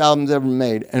 greatest albums ever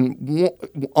made, and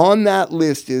on that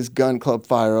list is Gun Club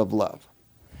Fire of Love.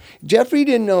 Jeffrey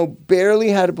didn't know barely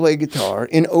how to play guitar.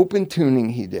 In open tuning,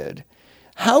 he did.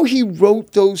 How he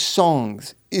wrote those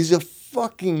songs is a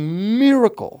fucking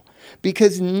miracle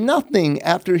because nothing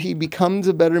after he becomes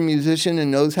a better musician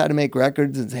and knows how to make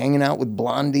records and is hanging out with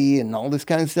Blondie and all this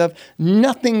kind of stuff,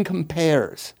 nothing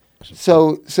compares.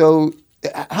 So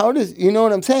how does, you know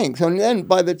what I'm saying? So then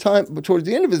by the time, towards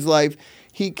the end of his life,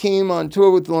 he came on tour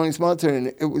with the Lonely Monster, and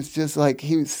it was just like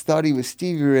thought he was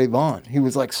Stevie Ray Vaughan. He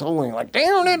was like soloing like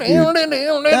down.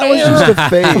 that was just a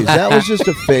phase. That was just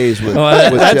a phase with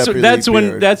Jeffrey That's Lee when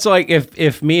Pierce. that's like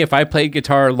if I played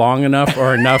guitar long enough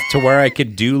or enough to where I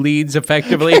could do leads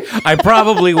effectively, I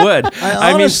probably would.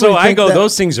 I mean, so I think go, that-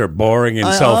 those things are boring and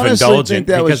I self-indulgent. honestly think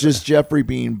that was because- just Jeffrey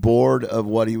being bored of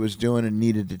what he was doing and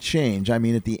needed to change. I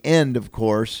mean, at the end, of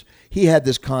course, he had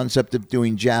this concept of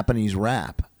doing Japanese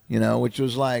rap, which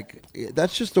was like,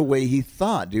 that's just the way he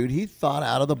thought, dude. He thought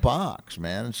out of the box,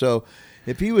 man. And so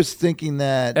if he was thinking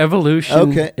that... Evolution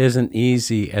Okay. isn't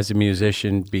easy as a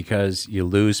musician because you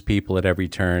lose people at every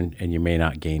turn and you may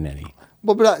not gain any.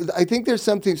 Well, but I think there's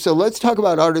something. So let's talk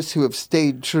about artists who have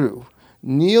stayed true.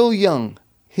 Neil Young,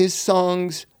 his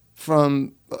songs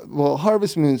from,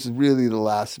 Harvest Moon is really the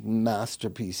last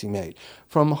masterpiece he made.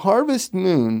 From Harvest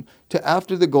Moon to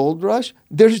After the Gold Rush,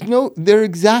 they're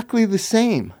exactly the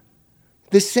same.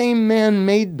 The same man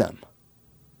made them.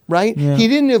 right? Yeah. He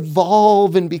didn't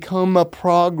evolve and become a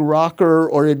prog rocker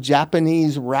or a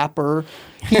Japanese rapper.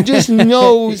 He just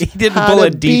knows He didn't how pull to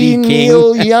a be D.D. King.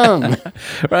 Neil Young.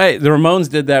 Right. The Ramones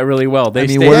did that really well. They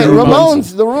mean, stayed where Yeah, do the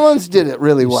the Ramones did it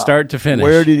really well. start to finish.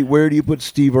 Where do you put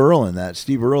Steve Earle in that?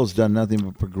 Steve Earle's done nothing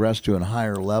but progress to a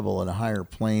higher level and a higher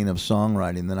plane of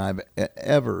songwriting than I've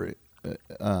ever.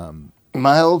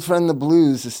 My Old Friend the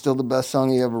Blues is still the best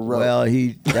song he ever wrote. Well,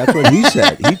 that's what he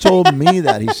said. He told me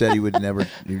that. He said you'd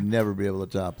never be able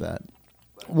to top that.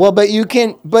 Well, but you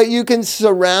can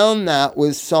surround that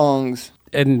with songs.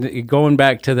 And going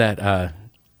back to that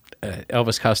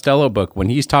Elvis Costello book, when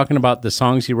he's talking about the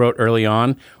songs he wrote early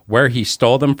on, where he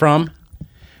stole them from,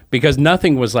 because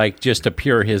nothing was like just a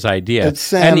pure his idea. It's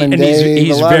Sam and he's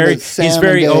Dave. A lot of it's Sam he's and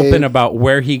very Dave. open about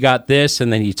where he got this,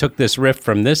 and then he took this riff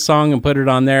from this song and put it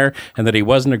on there, and that he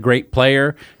wasn't a great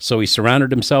player, so he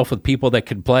surrounded himself with people that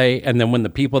could play, and then when the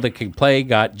people that could play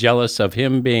got jealous of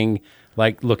him being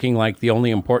like looking like the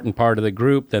only important part of the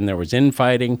group, then there was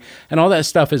infighting, and all that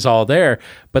stuff is all there.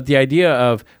 But the idea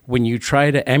of when you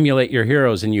try to emulate your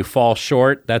heroes and you fall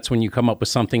short, that's when you come up with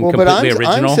something completely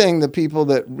original. I'm saying the people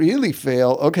that really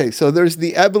fail, okay, so there's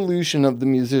the evolution of the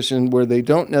musician where they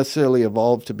don't necessarily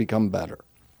evolve to become better.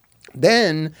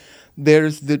 Then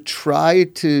there's the try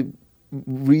to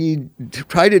do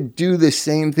the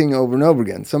same thing over and over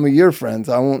again. Some of your friends,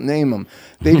 I won't name them,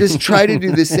 they just try to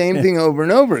do the same thing over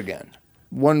and over again.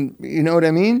 You know what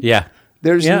I mean? Yeah.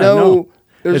 There's Yeah, no.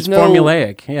 It's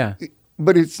formulaic, yeah.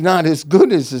 But it's not as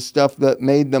good as the stuff that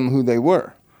made them who they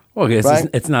were. Well, Right?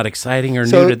 it's not exciting or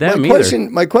So new to them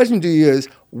my question to you is,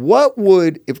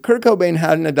 if Kurt Cobain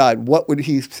hadn't have died, what would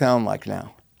he sound like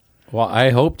now? Well,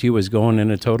 I hoped he was going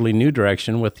in a totally new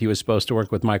direction he was supposed to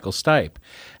work with Michael Stipe,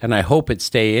 and I hope it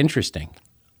stay interesting.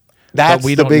 That's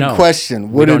we the don't big know.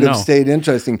 question. We Would don't it have know. stayed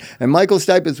interesting? And Michael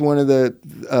Stipe is one of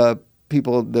the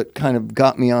people that kind of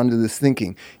got me onto this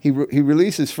thinking. He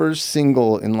released his first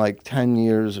single in like 10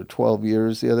 years or 12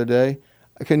 years the other day.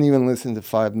 I couldn't even listen to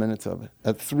 5 minutes of it.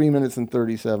 At 3 minutes and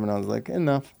 37, I was like,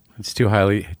 enough. It's too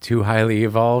highly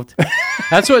evolved.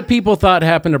 That's what people thought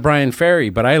happened to Brian Ferry,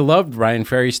 but I loved Brian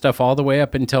Ferry stuff all the way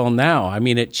up until now. I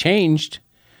mean, it changed.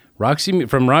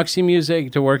 From Roxy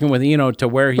Music to working with to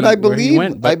where he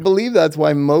went. I believe that's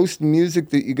why most music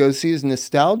that you go see is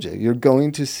nostalgia. You're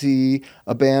going to see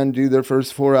a band do their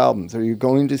first 4 albums, or you're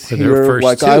going to hear,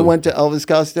 like 2. I went to Elvis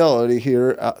Costello to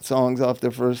hear songs off their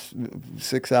first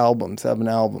 7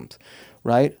 albums,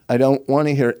 right? I don't want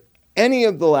to hear any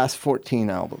of the last 14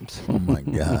 albums, Oh my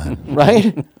God!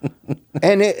 right?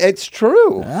 And it's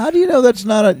true. How do you know that's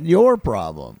not your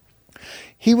problem?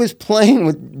 He was playing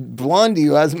with Blondie,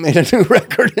 who hasn't made a new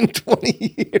record in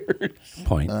 20 years.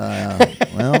 Point.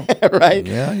 Well, Right?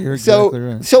 yeah, you're exactly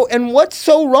right. So, and what's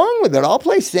so wrong with it? I'll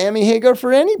play Sammy Hagar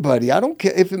for anybody. I don't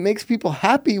care if it makes people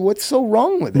happy. What's so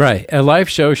wrong with it? Right. A live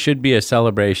show should be a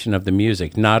celebration of the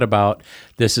music, not about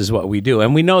this is what we do.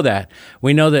 And we know that.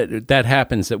 We know that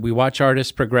happens, that we watch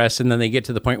artists progress and then they get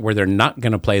to the point where they're not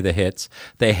going to play the hits.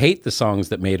 They hate the songs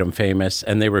that made them famous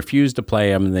and they refuse to play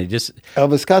them, and they just...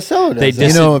 Elvis Costello does They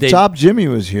that. just- If Top Jimmy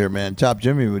was here, man, Top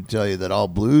Jimmy would tell you that all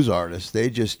blues artists, they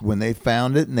just, when they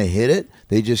found it and they hit it,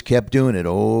 they just kept doing it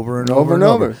over and over and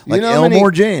over. You Like know how Elmore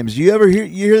many- James. You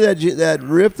hear that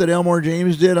riff that Elmore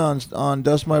James did on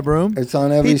Dust My Broom? It's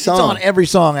on every song. It's on every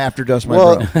song after Dust My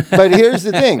Well, Broom. but here's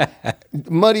the thing.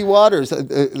 Muddy Waters,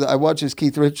 I watched this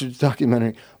Keith Richards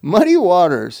documentary. Muddy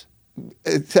Waters,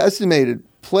 it's estimated,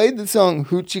 played the song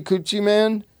Hoochie Coochie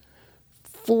Man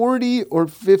 40 or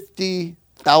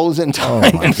 50,000 Oh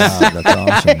times. my God,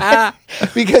 that's awesome.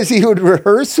 Because he would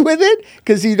rehearse with it,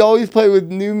 because he'd always play with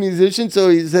new musicians. So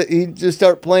he'd just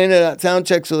start playing it at sound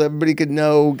check so that everybody could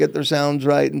know, get their sounds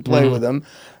right, and play with them.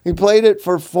 He played it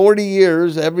for 40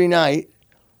 years every night,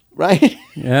 right?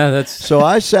 Yeah, that's... So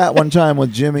I sat one time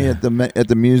with Jimmy at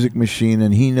the Music Machine,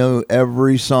 and he knew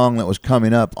every song that was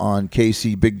coming up on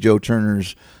Casey Big Joe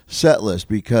Turner's set list,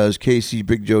 because Casey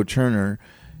Big Joe Turner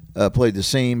played the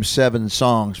same 7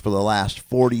 songs for the last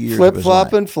 40 years. Flip, of his flop,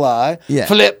 life. and fly. Yeah.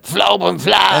 Flip, flop, and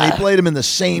fly. And he played them in the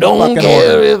same Don't fucking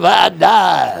care order. if I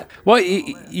die. Well,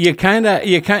 you kind of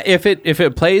if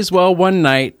it plays well one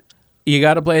night, you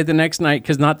got to play it the next night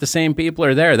because not the same people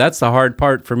are there. That's the hard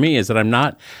part for me, is that I'm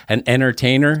not an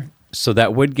entertainer, so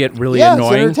that would get really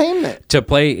annoying. It's entertainment. To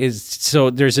play so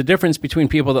there's a difference between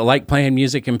people that like playing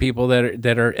music and people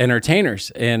that are entertainers,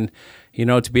 and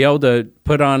to be able to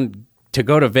to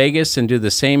go to Vegas and do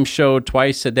the same show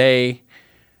twice a day,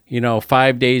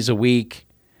 5 days a week,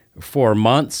 for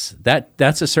months,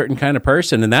 that's a certain kind of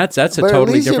person, and that's a But at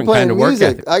totally least you're different kind playing of work music.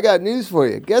 ethic. I got news for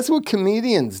you. Guess what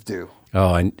comedians do?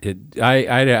 Oh, and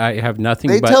I have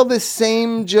nothing They but... tell the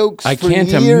same jokes I for can't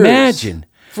years. imagine.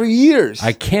 For years.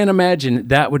 I can't imagine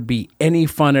that would be any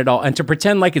fun at all. And to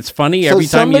pretend like it's funny every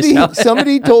time you tell it.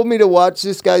 Somebody told me to watch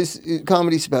this guy's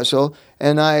comedy special,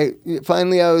 and I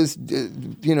was,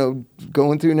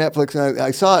 going through Netflix, and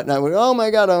I saw it, and I went, oh my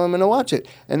God, I'm going to watch it.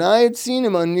 And I had seen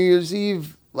him on New Year's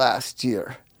Eve last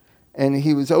year, and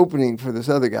he was opening for this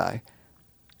other guy.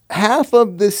 Half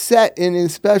of the set in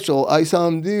his special, I saw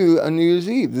him do on New Year's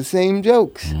Eve, the same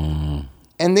jokes.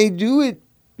 And they do it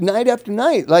night after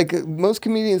night. Like most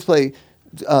comedians play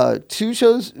two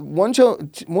shows, one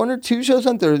or two shows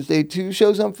on Thursday, 2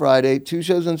 shows on Friday, 2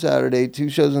 shows on Saturday, 2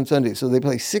 shows on Sunday. So they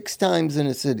play 6 times in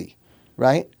a city,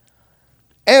 right?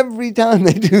 Every time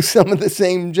they do some of the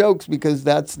same jokes because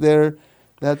that's their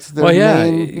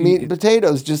main meat and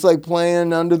potatoes, just like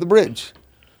playing Under the Bridge.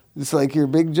 It's like your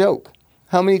big joke.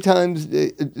 How many times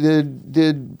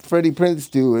did Freddie Prinze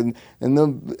do? And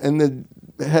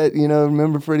the head,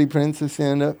 remember Freddie Prinze, the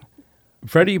stand-up?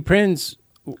 Freddie Prinze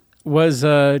was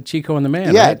Chico and the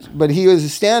Man, yeah, right? But he was a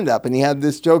stand-up, and he had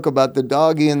this joke about the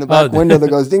doggy in the back window that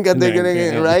goes, dinka, dinka,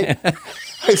 dinka, right?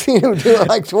 I've seen him do it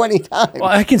like 20 times. Well,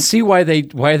 I can see why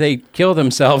they kill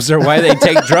themselves or why they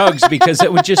take drugs, because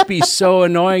it would just be so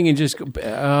annoying and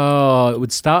it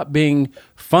would stop being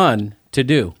fun to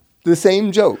do. The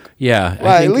same joke. Yeah.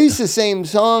 Well, at least the same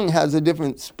song has a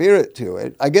different spirit to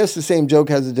it. I guess the same joke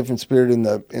has a different spirit in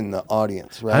the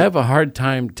audience, right? I have a hard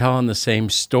time telling the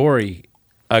same story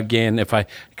again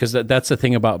because that's the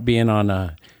thing about being on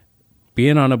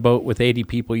a boat with 80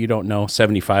 people you don't know,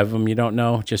 75 of them you don't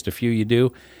know, just a few you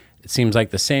do. It seems like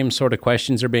the same sort of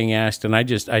questions are being asked, and I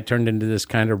turned into this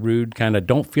kind of rude, kind of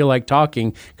don't feel like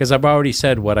talking, because I've already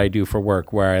said what I do for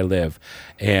work, where I live,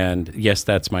 and yes,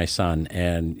 that's my son,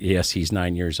 and yes, he's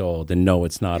 9 years old, and no,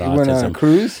 it's not autism. You went on a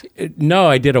cruise? No,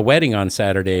 I did a wedding on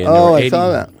Saturday. And I saw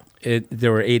that.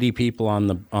 There were 80 people on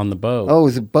the boat. Oh, it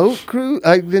was a boat cruise?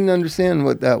 I didn't understand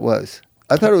what that was.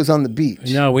 I thought it was on the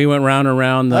beach. No, we went round and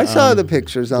around. I saw the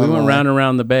pictures online. We went round and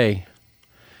around the bay.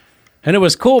 And it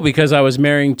was cool because I was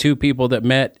marrying 2 people that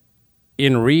met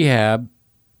in rehab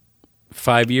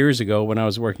 5 years ago when I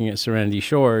was working at Serenity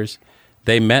Shores.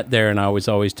 They met there, and I was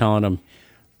always telling them,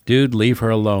 dude, leave her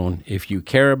alone. If you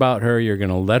care about her, you're going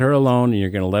to let her alone, and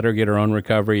you're going to let her get her own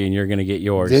recovery, and you're going to get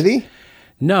yours. Did he?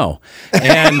 No.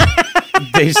 And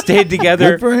they stayed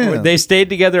together. Good for him. They stayed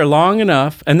together long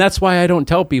enough, and that's why I don't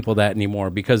tell people that anymore,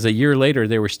 because a year later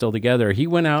they were still together. He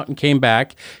went out and came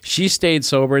back. She stayed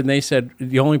sober, and they said,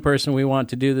 the only person we want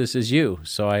to do this is you.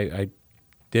 So I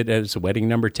did it as wedding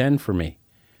number 10 for me.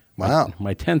 Wow.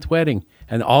 My 10th wedding.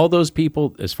 And all those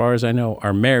people, as far as I know,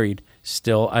 are married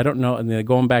still. I don't know, and they're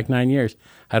going back 9 years.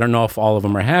 I don't know if all of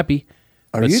them are happy.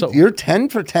 You're 10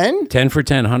 for 10? 10 for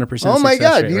 10, 100%. Oh my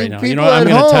God! Right now. People I'm at going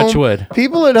to home, touch wood.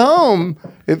 People at home,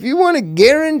 if you want to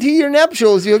guarantee your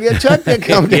nuptials, you'll get Chuck to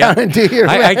come down and do your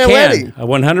I wedding. A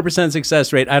 100%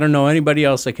 success rate. I don't know anybody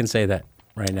else that can say that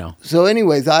right now. So,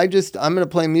 anyways, I'm going to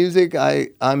play music.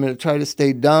 I'm going to try to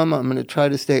stay dumb. I'm going to try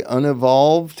to stay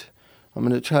unevolved. I'm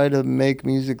going to try to make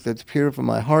music that's pure from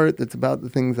my heart, that's about the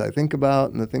things I think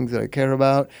about and the things that I care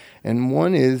about. And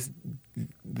one is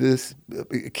this: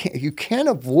 you can't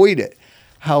avoid it.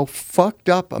 How fucked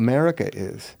up America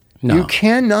is. No. You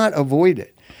cannot avoid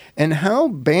it. And how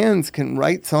bands can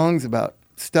write songs about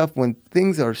stuff when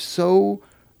things are so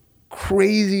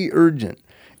crazy urgent.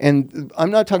 And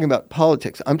I'm not talking about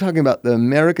politics. I'm talking about the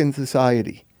American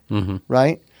society,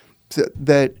 right? So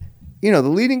that, the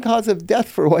leading cause of death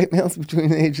for white males between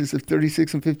the ages of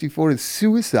 36 and 54 is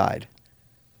suicide.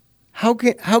 How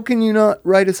can you not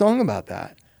write a song about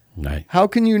that? Right. How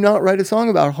can you not write a song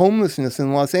about homelessness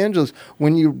in Los Angeles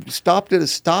when you stopped at a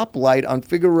stoplight on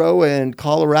Figueroa in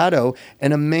Colorado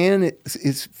and a man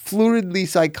is fluidly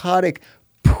psychotic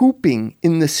pooping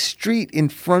in the street in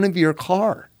front of your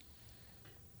car?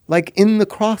 Like in the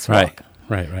crosswalk.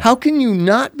 Right. How can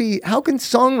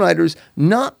songwriters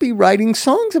not be writing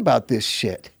songs about this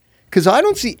shit? Because I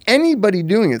don't see anybody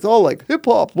doing it. It's all like hip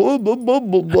hop, blah, blah, blah,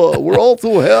 blah, blah. We're all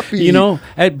so happy.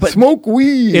 But smoke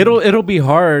weed. It'll be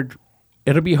hard.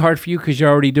 It'll be hard for you because you're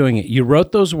already doing it. You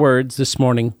wrote those words this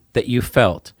morning that you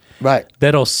felt. Right.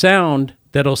 That'll sound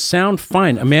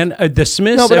fine. Man, the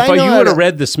Smiths, No, but if I know you how would have to-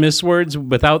 read the Smiths words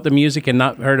without the music and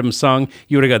not heard them sung,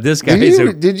 you would have got this guy.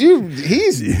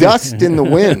 He's dust in the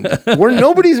wind.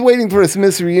 Nobody's waiting for a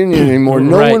Smiths reunion anymore.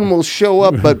 No Right. one will show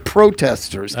up but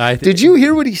protesters. Did you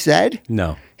hear what he said?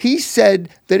 No. He said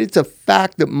that it's a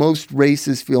fact that most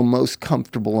races feel most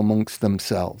comfortable amongst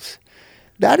themselves.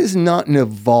 That is not an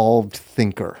evolved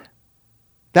thinker.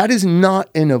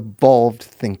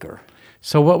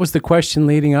 So what was the question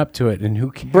leading up to it, and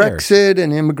who cares? Brexit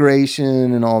and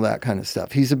immigration and all that kind of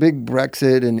stuff. He's a big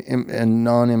Brexit and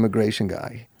non-immigration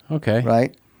guy, Okay.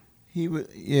 right? He would,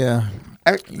 yeah.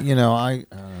 I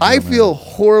I feel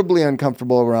horribly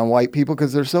uncomfortable around white people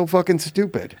because they're so fucking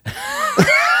stupid.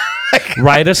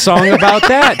 Write a song about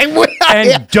that.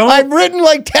 I've written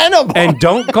like 10 of them. And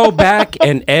don't go back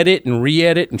and edit and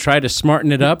re-edit and try to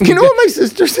smarten it up. You know what my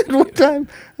sister said one time?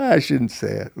 I shouldn't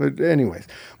say it, but anyways,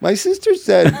 my sister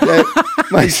said that.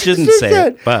 I shouldn't say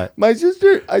it, but my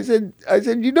sister, I said,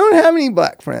 you don't have any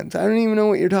black friends. I don't even know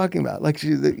what you're talking about. Like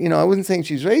I wasn't saying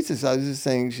she's racist. I was just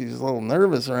saying she's a little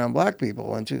nervous around black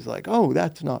people, and she's like, "Oh,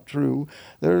 that's not true.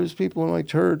 There's people in my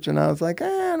church," and I was like,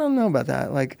 "I don't know about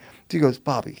that." Like she goes,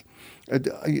 "Bobby."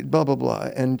 Blah blah blah,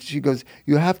 and she goes,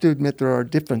 "You have to admit there are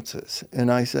differences." And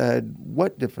I said,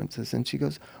 "What differences?" And she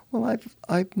goes, "Well,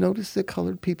 I've noticed that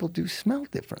colored people do smell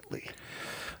differently."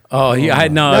 oh, yeah, I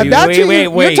know. Now, Wait.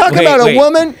 You're talking about a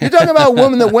woman. You're talking about a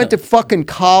woman that went to fucking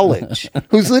college,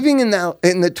 who's living in the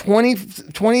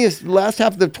 20th last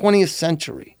half of the 20th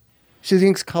century. She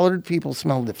thinks colored people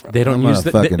smell different. They don't I'm use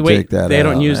gonna fucking take that They out,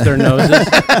 don't use man. their noses.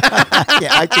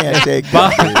 I can't take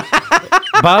that.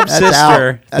 Bob's That's sister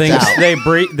out. That's thinks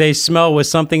out. they smell with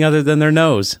something other than their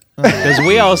nose. Because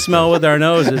we all smell with our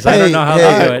noses. I don't know how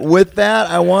they do it. With that,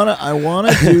 I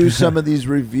wanna do some of these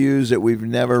reviews that we've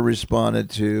never responded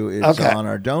to. It's Okay. on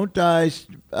our Don't Die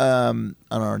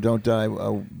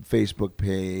Facebook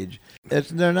page.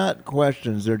 They're not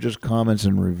questions; they're just comments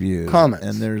and reviews. Comments.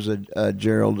 And there's a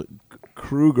Gerald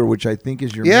Kruger, which I think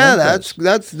is your Memphis.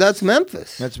 Memphis. that's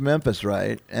Memphis. That's Memphis,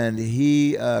 right? And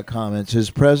he comments, "His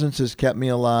presence has kept me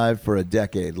alive for a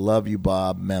decade. Love you,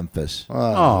 Bob, Memphis." Oh,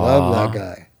 I love that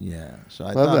guy. Yeah. So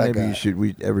I Love thought that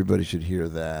maybe guy. everybody should hear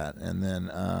that. And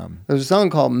then There's a song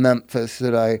called Memphis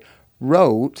that I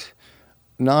wrote,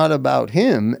 not about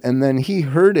him, and then he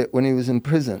heard it when he was in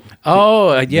prison.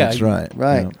 Oh, yeah. that's right.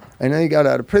 Right. Yeah. And then he got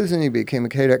out of prison. He became a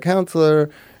KDAC counselor,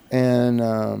 and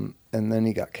then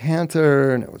he got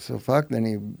cancer, and it was so fucked. Then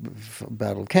he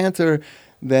battled cancer.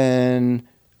 Then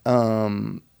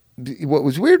what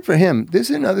was weird for him,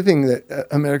 this is another thing that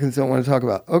Americans don't want to talk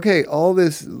about. Okay, all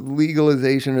this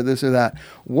legalization or this or that.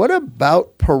 What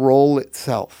about parole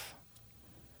itself?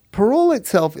 Parole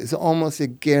itself is almost a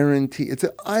guarantee. It's an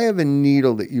eye of a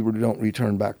needle that you don't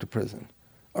return back to prison.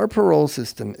 Our parole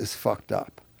system is fucked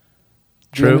up.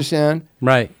 Do you True. understand?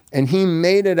 Right. And he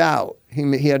made it out. He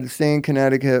had to stay in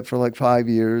Connecticut for like 5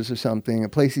 years or something, a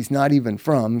place he's not even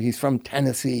from. He's from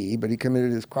Tennessee, but he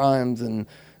committed his crimes in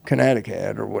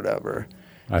Connecticut or whatever.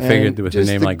 I figured with a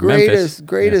name like Memphis.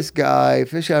 Greatest guy,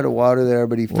 fish out of water there,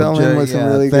 but he fell in with some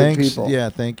really good people. Yeah,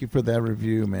 thank you for that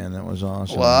review, man. That was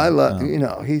awesome. Well, I love,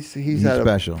 he's had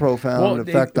special. a profound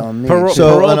effect on me. Parole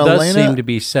So, does Elena- seem to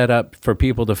be set up for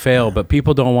people to fail, but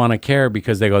people don't want to care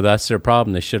because they go, that's their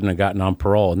problem. They shouldn't have gotten on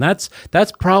parole. And that's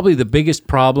probably the biggest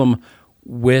problem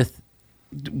with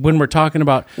when we're talking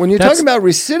about... When you're talking about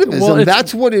recidivism, well,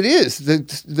 that's what it is.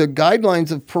 The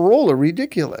guidelines of parole are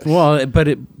ridiculous. Well,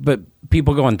 but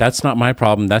people going, that's not my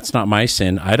problem. That's not my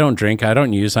sin. I don't drink. I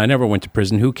don't use. I never went to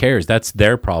prison. Who cares? That's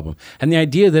their problem. And the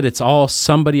idea that it's all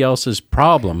somebody else's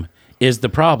problem is the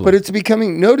problem. But it's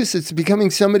becoming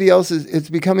somebody else's, it's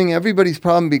becoming everybody's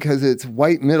problem because it's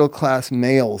white middle class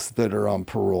males that are on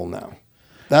parole now.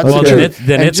 That's well, true.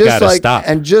 then it's got to stop.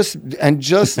 And just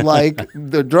like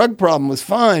the drug problem was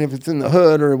fine if it's in the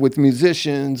hood or with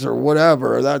musicians or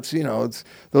whatever. That's it's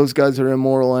those guys are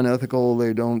immoral, unethical.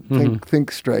 They don't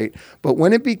think straight. But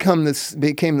when it became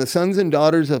the sons and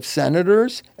daughters of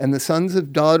senators and the sons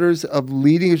and daughters of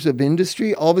leaders of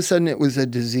industry, all of a sudden it was a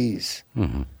disease.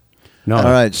 Mm-hmm. No. All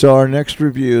right, so our next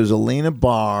review is Elena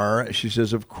Barr. She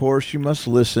says, "Of course you must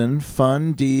listen.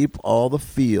 Fun, deep, all the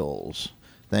feels."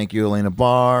 Thank you, Elena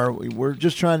Barr. We're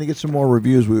just trying to get some more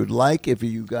reviews. We would like if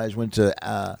you guys went to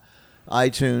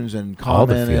iTunes and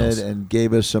commented and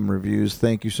gave us some reviews.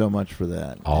 Thank you so much for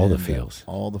that. All the feels.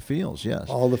 All the feels, yes.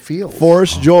 All the feels.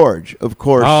 Forrest George, of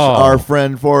course, our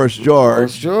friend Forrest George.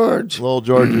 Forrest George. Little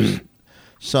George's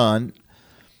son.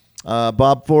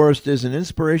 Bob Forrest is an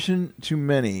inspiration to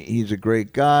many. He's a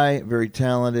great guy, very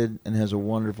talented, and has a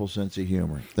wonderful sense of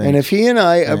humor. And if he and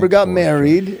I ever got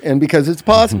married, and because it's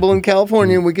possible in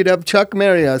California, we could have Chuck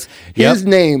marry us, his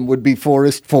name would be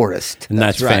Forrest Forrest. And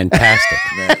that's right. fantastic.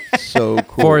 That's so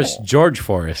cool. Forrest George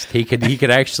Forrest. He could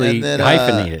actually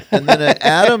hyphenate it. And then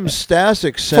Adam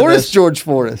Stasic sent Forrest us, George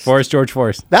Forrest. Forrest George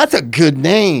Forrest. That's a good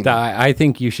name. I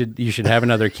think you should have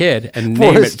another kid and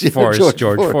name it Forrest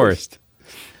George Forrest.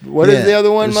 What is the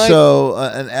other one, Mike? So,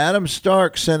 and Adam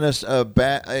Stark sent us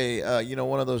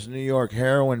one of those New York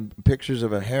heroin pictures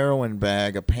of a heroin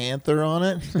bag, a panther on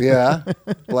it. Yeah,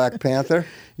 Black Panther.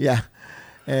 Yeah.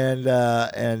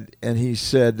 And he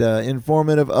said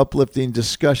informative, uplifting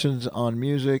discussions on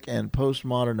music and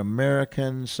postmodern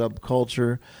American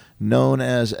subculture known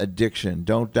as addiction.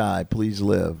 Don't die, please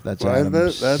live. That's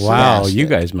Adam. Wow, you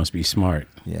guys must be smart.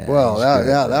 Yeah. Well,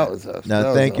 that was a.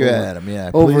 No, thank you, Adam. Yeah.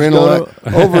 Over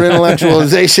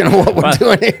intellectualization of what we're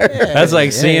doing here. That's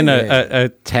like seeing a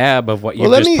tab of what you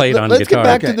just played on let's guitar.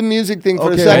 Let's get back to the music thing for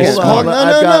a Okay, second. hold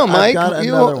on. No, Mike. I've got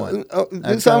another one. I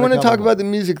want to talk about the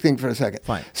music thing for a second.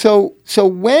 Fine. So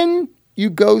when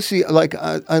you go see, like,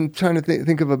 I'm trying to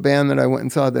think of a band that I went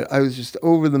and saw that I was just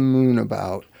over the moon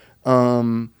about.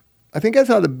 I think I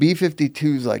saw the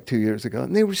B-52s like 2 years ago,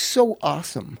 and they were so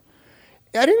awesome.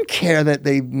 I didn't care that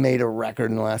they made a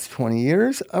record in the last 20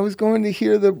 years. I was going to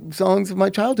hear the songs of my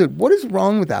childhood. What is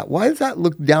wrong with that? Why is that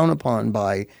looked down upon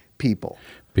by people?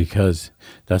 Because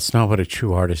that's not what a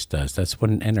true artist does. That's what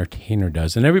an entertainer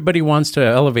does. And everybody wants to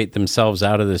elevate themselves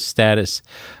out of the status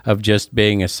of just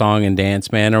being a song and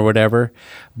dance man or whatever.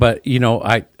 But,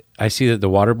 I see that the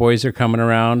Waterboys are coming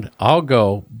around. I'll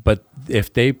go, but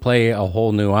if they play a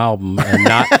whole new album and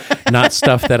not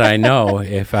stuff that I know,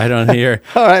 if I don't hear...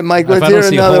 All right, Mike, let's hear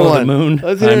another one.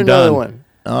 Let's hear another one.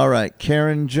 All right,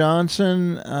 Karen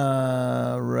Johnson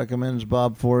recommends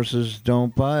Bob Force's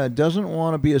Don't Buy. Doesn't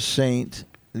want to be a saint.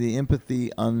 The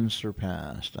empathy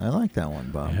unsurpassed. I like that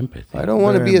one, Bob. Empathy. I don't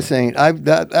want to be a saint.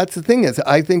 That's the thing is,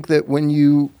 I think that when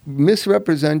you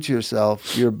misrepresent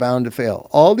yourself, you're bound to fail.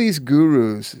 All these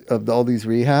gurus of all these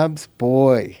rehabs,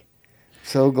 boy,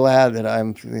 so glad that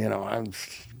I'm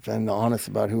been honest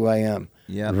about who I am.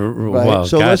 Yeah. Right. Well,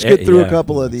 so let's get through a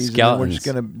couple of these, Skeletons.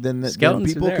 and then we're just gonna then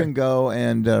people can go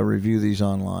and review these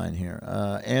online here.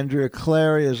 Andrea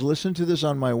Clary has listened to this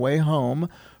on my way home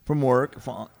from work,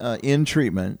 in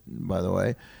treatment, by the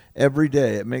way, every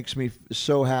day. It makes me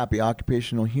so happy.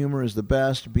 Occupational humor is the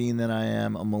best. Being that I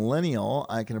am a millennial,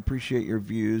 I can appreciate your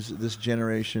views. This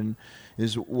generation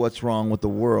is what's wrong with the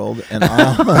world, and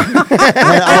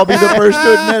I'll be the first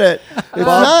to admit it.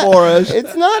 Bob Forrest,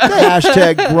 it's not that.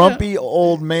 Hashtag grumpy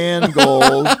old man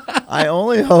goals. I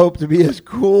only hope to be as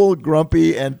cool,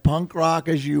 grumpy, and punk rock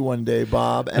as you one day,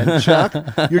 Bob. And Chuck,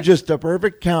 you're just a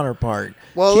perfect counterpart.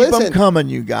 Well, Keep listen, them coming,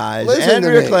 you guys. listen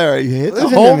Andrea to me. Clary, you hit the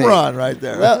Listen home to me. run right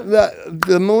there. Well,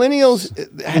 the millennials,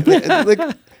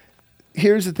 like,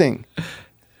 here's the thing.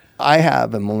 I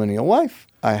have a millennial wife.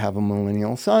 I have a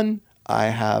millennial son. I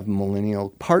have millennial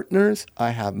partners.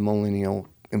 I have millennial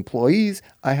employees.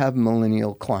 I have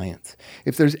millennial clients.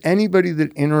 If there's anybody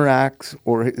that interacts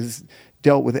or has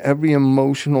dealt with every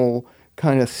emotional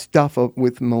kind of stuff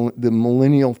with the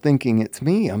millennial thinking, it's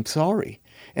me. I'm sorry.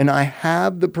 And I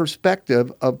have the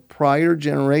perspective of prior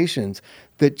generations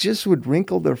that just would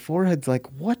wrinkle their foreheads like,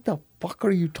 what the fuck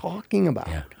are you talking about?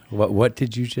 Yeah. What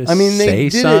did you just they say,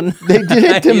 did son? They did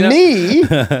it to me.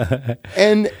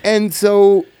 and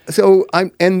so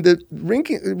the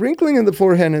wrinkling of the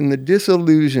forehead and the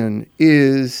disillusion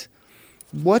is,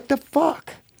 what the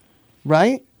fuck?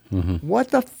 Right? Mm-hmm.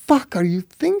 What the fuck are you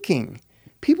thinking?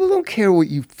 People don't care what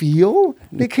you feel.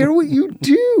 They care what you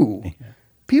do. Yeah.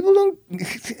 People don't,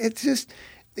 it's just,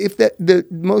 if the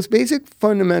most basic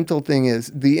fundamental thing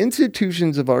is the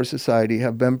institutions of our society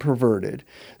have been perverted.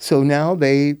 So now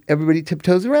everybody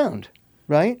tiptoes around,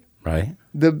 right? Right.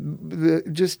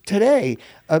 Just today,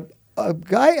 a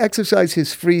guy exercised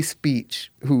his free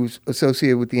speech who's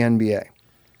associated with the NBA.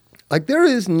 Like, there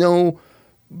is no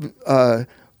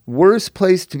worse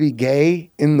place to be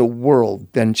gay in the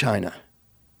world than China.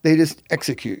 They just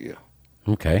execute you.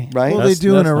 Okay. Right? Well, they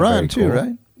do in Iran too,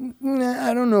 right? Nah,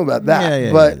 I don't know about that.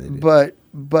 Yeah,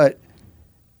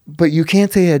 but you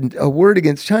can't say a word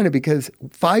against China because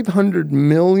 500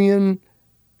 million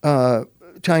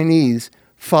Chinese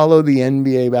follow the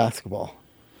NBA basketball.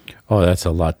 Oh, that's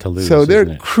a lot to lose. So they're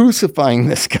isn't it? crucifying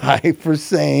this guy for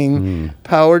saying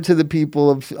power to the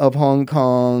people of Hong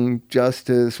Kong,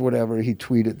 justice, whatever. He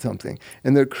tweeted something.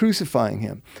 And they're crucifying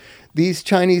him. These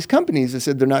Chinese companies have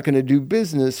said they're not going to do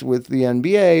business with the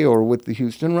NBA or with the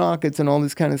Houston Rockets and all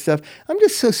this kind of stuff. I'm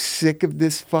just so sick of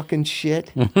this fucking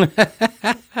shit.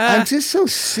 I'm just so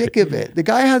sick of it. The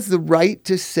guy has the right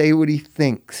to say what he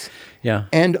thinks. Yeah.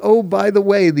 And, oh, by the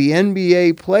way, the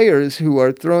NBA players who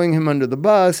are throwing him under the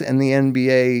bus and the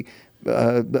NBA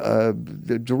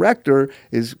the director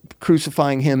is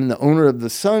crucifying him, and the owner of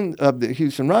the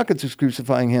Houston Rockets is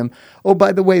crucifying him. Oh,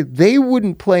 by the way, they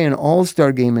wouldn't play an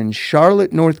All-Star game in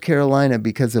Charlotte, North Carolina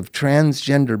because of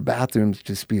transgender bathrooms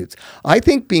disputes. I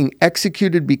think being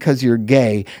executed because you're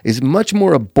gay is much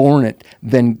more abhorrent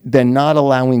than not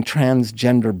allowing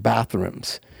transgender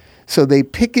bathrooms. So they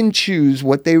pick and choose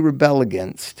what they rebel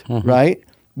against, right?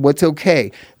 What's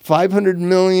okay. 500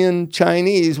 million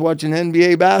Chinese watching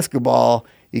NBA basketball.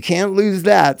 You can't lose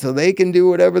that. So they can do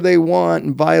whatever they want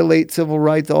and violate civil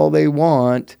rights all they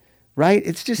want, right?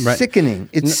 It's just sickening.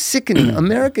 It's sickening.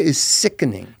 America is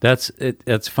sickening. That's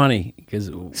funny because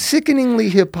sickeningly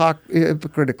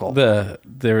hypocritical.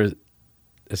 This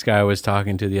guy I was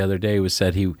talking to the other day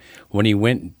said when he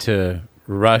went to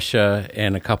Russia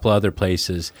and a couple other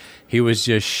places, he was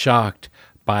just shocked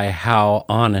by how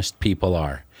honest people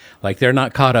are. Like, they're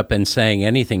not caught up in saying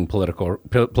anything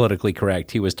politically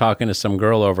correct. He was talking to some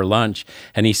girl over lunch,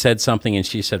 and he said something, and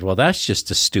she said, well, that's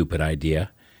just a stupid idea.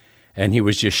 And he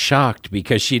was just shocked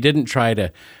because she didn't try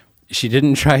to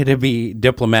be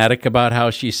diplomatic about how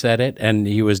she said it, and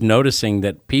he was noticing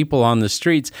that people on the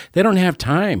streets, they don't have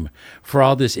time for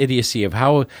all this idiocy of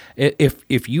how,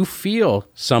 if you feel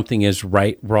something is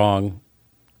right, wrong,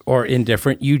 or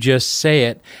indifferent, you just say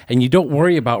it, and you don't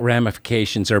worry about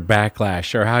ramifications or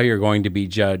backlash or how you're going to be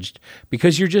judged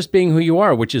because you're just being who you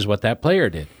are, which is what that player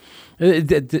did.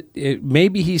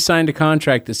 Maybe he signed a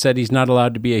contract that said he's not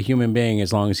allowed to be a human being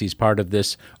as long as he's part of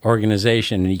this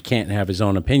organization and he can't have his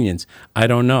own opinions. I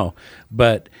don't know.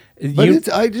 But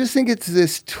I just think it's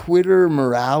this Twitter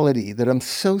morality that I'm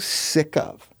so sick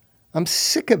of. I'm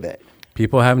sick of it.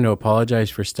 People having to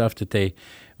apologize for stuff that they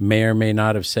may or may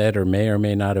not have said or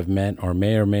may not have meant or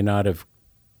may not have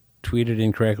tweeted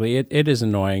incorrectly. It is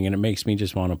annoying, and it makes me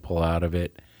just want to pull out of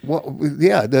it. Well,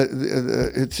 yeah,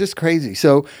 it's just crazy.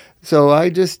 So I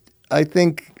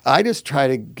think I just try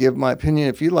to give my opinion.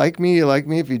 If you like me, you like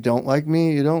me. If you don't like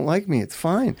me, you don't like me. It's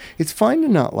fine. It's fine to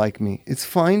not like me. It's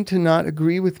fine to not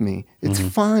agree with me. It's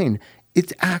fine.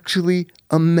 It's actually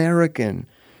American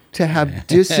to have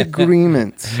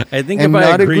disagreements. I think if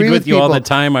I agreed with you all the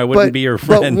time, I wouldn't be your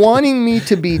friend. But wanting me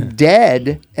to be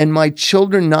dead and my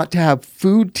children not to have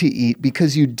food to eat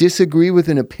because you disagree with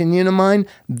an opinion of mine,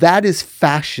 that is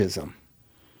fascism.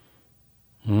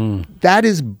 That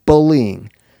is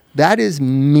bullying. That is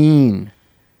mean.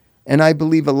 And I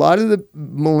believe a lot of the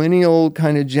millennial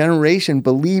kind of generation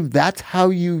believe that's how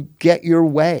you get your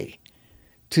way,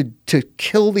 to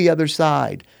kill the other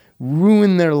side,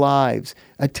 ruin their lives,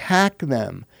 attack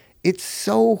them. It's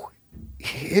so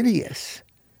hideous.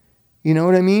 You know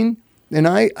what I mean? And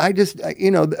I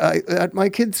at my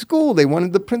kid's school, they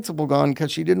wanted the principal gone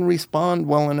because she didn't respond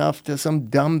well enough to some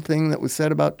dumb thing that was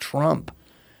said about Trump.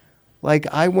 Like,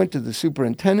 I went to the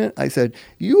superintendent. I said,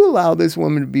 you allow this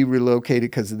woman to be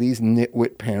relocated because of these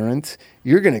nitwit parents.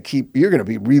 You're going to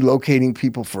be relocating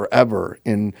people forever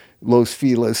in Los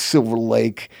Feliz, Silver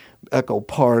Lake, Echo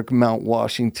Park, Mount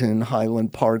Washington,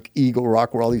 Highland Park, Eagle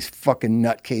Rock, where all these fucking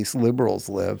nutcase liberals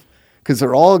live. Because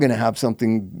they're all going to have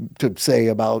something to say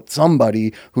about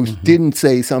somebody who didn't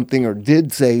say something or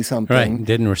did say something. Right,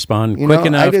 didn't respond quick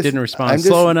enough, didn't respond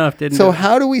slow enough. So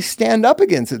how do we stand up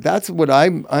against it? That's what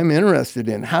I'm interested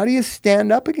in. How do you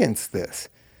stand up against this?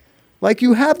 Like,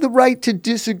 you have the right to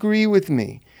disagree with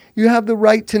me. You have the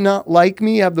right to not like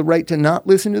me. You have the right to not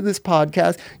listen to this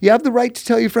podcast. You have the right to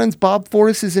tell your friends Bob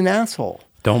Forrest is an asshole.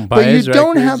 Don't buy his records. But you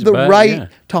don't have the right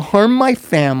to harm my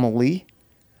family,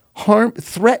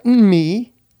 threaten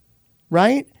me,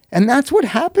 right? And that's what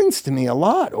happens to me a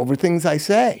lot over things I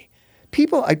say.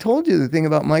 People, I told you the thing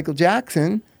about Michael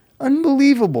Jackson.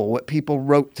 Unbelievable what people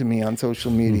wrote to me on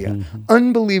social media.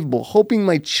 Unbelievable. Hoping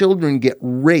my children get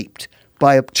raped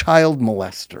by a child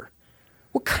molester.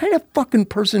 What kind of fucking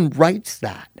person writes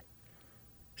that?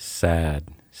 Sad,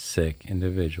 sick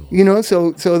individual. You know,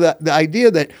 so the idea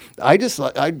that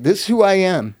this is who I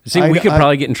am. See, we could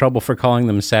probably get in trouble for calling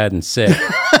them sad and sick.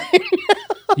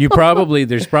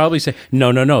 There's probably say,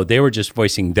 no, they were just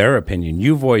voicing their opinion.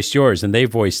 You voiced yours and they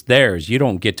voiced theirs. You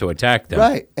don't get to attack them.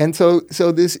 Right. And so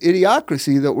this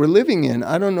idiocracy that we're living in,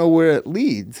 I don't know where it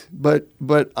leads, but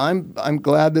I'm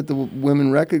glad that the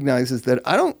women recognizes that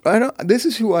I don't, this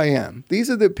is who I am. These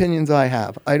are the opinions I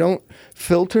have. I don't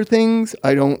filter things.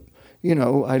 I don't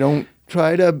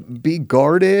try to be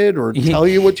guarded or tell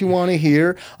you what you want to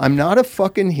hear. I'm not a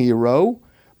fucking hero.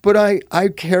 But I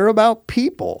care about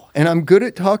people, and I'm good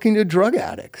at talking to drug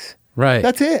addicts. Right.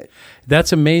 That's it.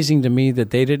 That's amazing to me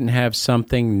that they didn't have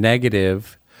something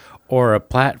negative or a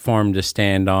platform to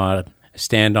stand on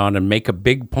and make a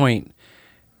big point,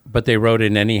 but they wrote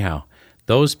it anyhow.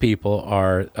 those people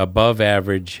are above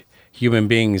average human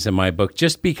beings in my book,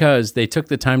 just because they took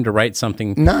the time to write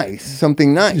something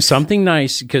something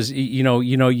nice. Because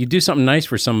you do something nice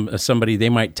for somebody, they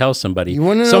might tell somebody. You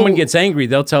wanna know- Someone gets angry,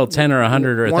 they'll tell 10 or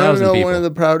 100 or 1,000 people. One of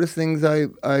the proudest things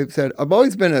I've said. I've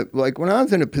always been when I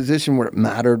was in a position where it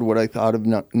mattered what I thought of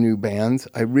new bands.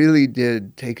 I really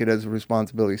did take it as a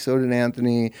responsibility. So did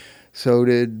Anthony. So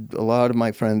did a lot of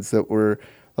my friends that were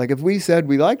like, if we said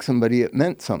we like somebody, it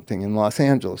meant something in Los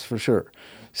Angeles for sure.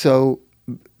 So.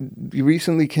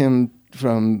 Recently, Kim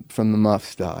from the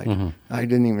Muffs died. Mm-hmm. I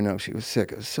didn't even know she was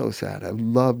sick. It was so sad. I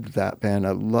loved that band.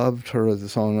 I loved her as a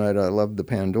songwriter. I loved the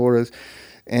Pandoras.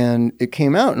 And it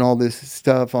came out and all this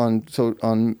stuff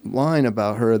online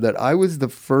about her that I was the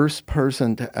first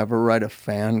person to ever write a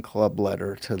fan club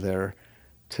letter to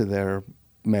their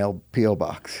mail P.O.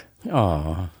 box.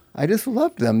 Aw. I just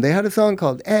loved them. They had a song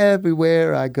called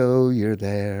Everywhere I Go, You're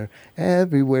There.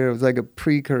 Everywhere. It was like a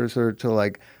precursor to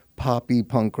like poppy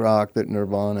punk rock that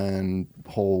Nirvana and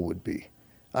Hole would be.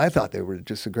 I thought they were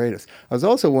just the greatest. I was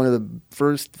also one of the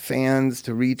first fans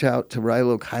to reach out to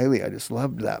Rilo Kiley. I just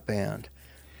loved that band,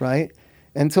 right?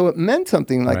 And so it meant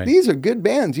something like, these are good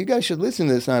bands. You guys should listen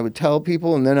to this. And I would tell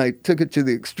people, and then I took it to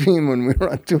the extreme when we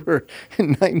were on tour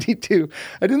in 92.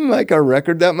 I didn't like our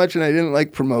record that much, and I didn't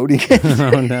like promoting it.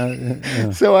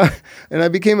 Yeah. So I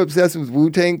became obsessed with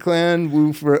Wu-Tang Clan,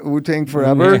 Wu-Tang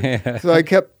Forever. Yeah. So I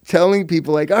kept telling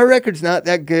people, like, our record's not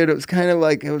that good. It was kind of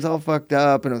like, it was all fucked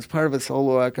up, and it was part of a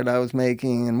solo record I was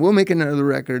making, and we'll make another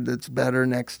record that's better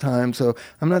next time. So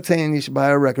I'm not saying you should buy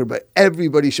our record, but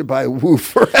everybody should buy Wu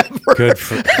Forever. Good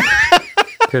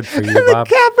for you, And Bob.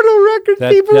 the Capitol Records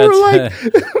people were that's-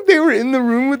 like, they were in the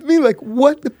room with me, like,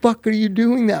 what the fuck are you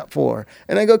doing that for?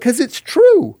 And I go, because it's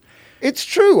true. It's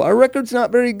true. Our record's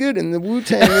not very good, and the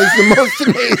Wu-Tang is the most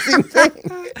amazing thing.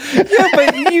 Yeah,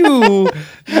 but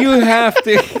you have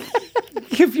to.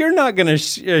 If you're not going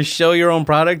to show your own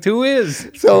product, who is?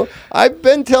 So I've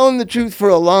been telling the truth for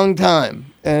a long time.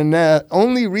 And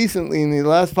only recently, in the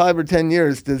last 5 or 10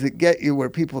 years, does it get you where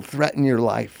people threaten your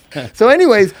life. So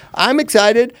anyways, I'm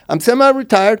excited. I'm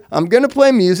semi-retired. I'm going to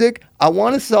play music. I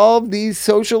want to solve these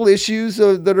social issues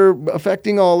that are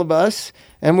affecting all of us.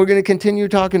 And we're going to continue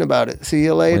talking about it. See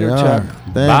you later, Chuck.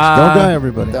 Thanks. Bye. Don't die,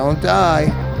 everybody. Don't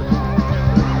die.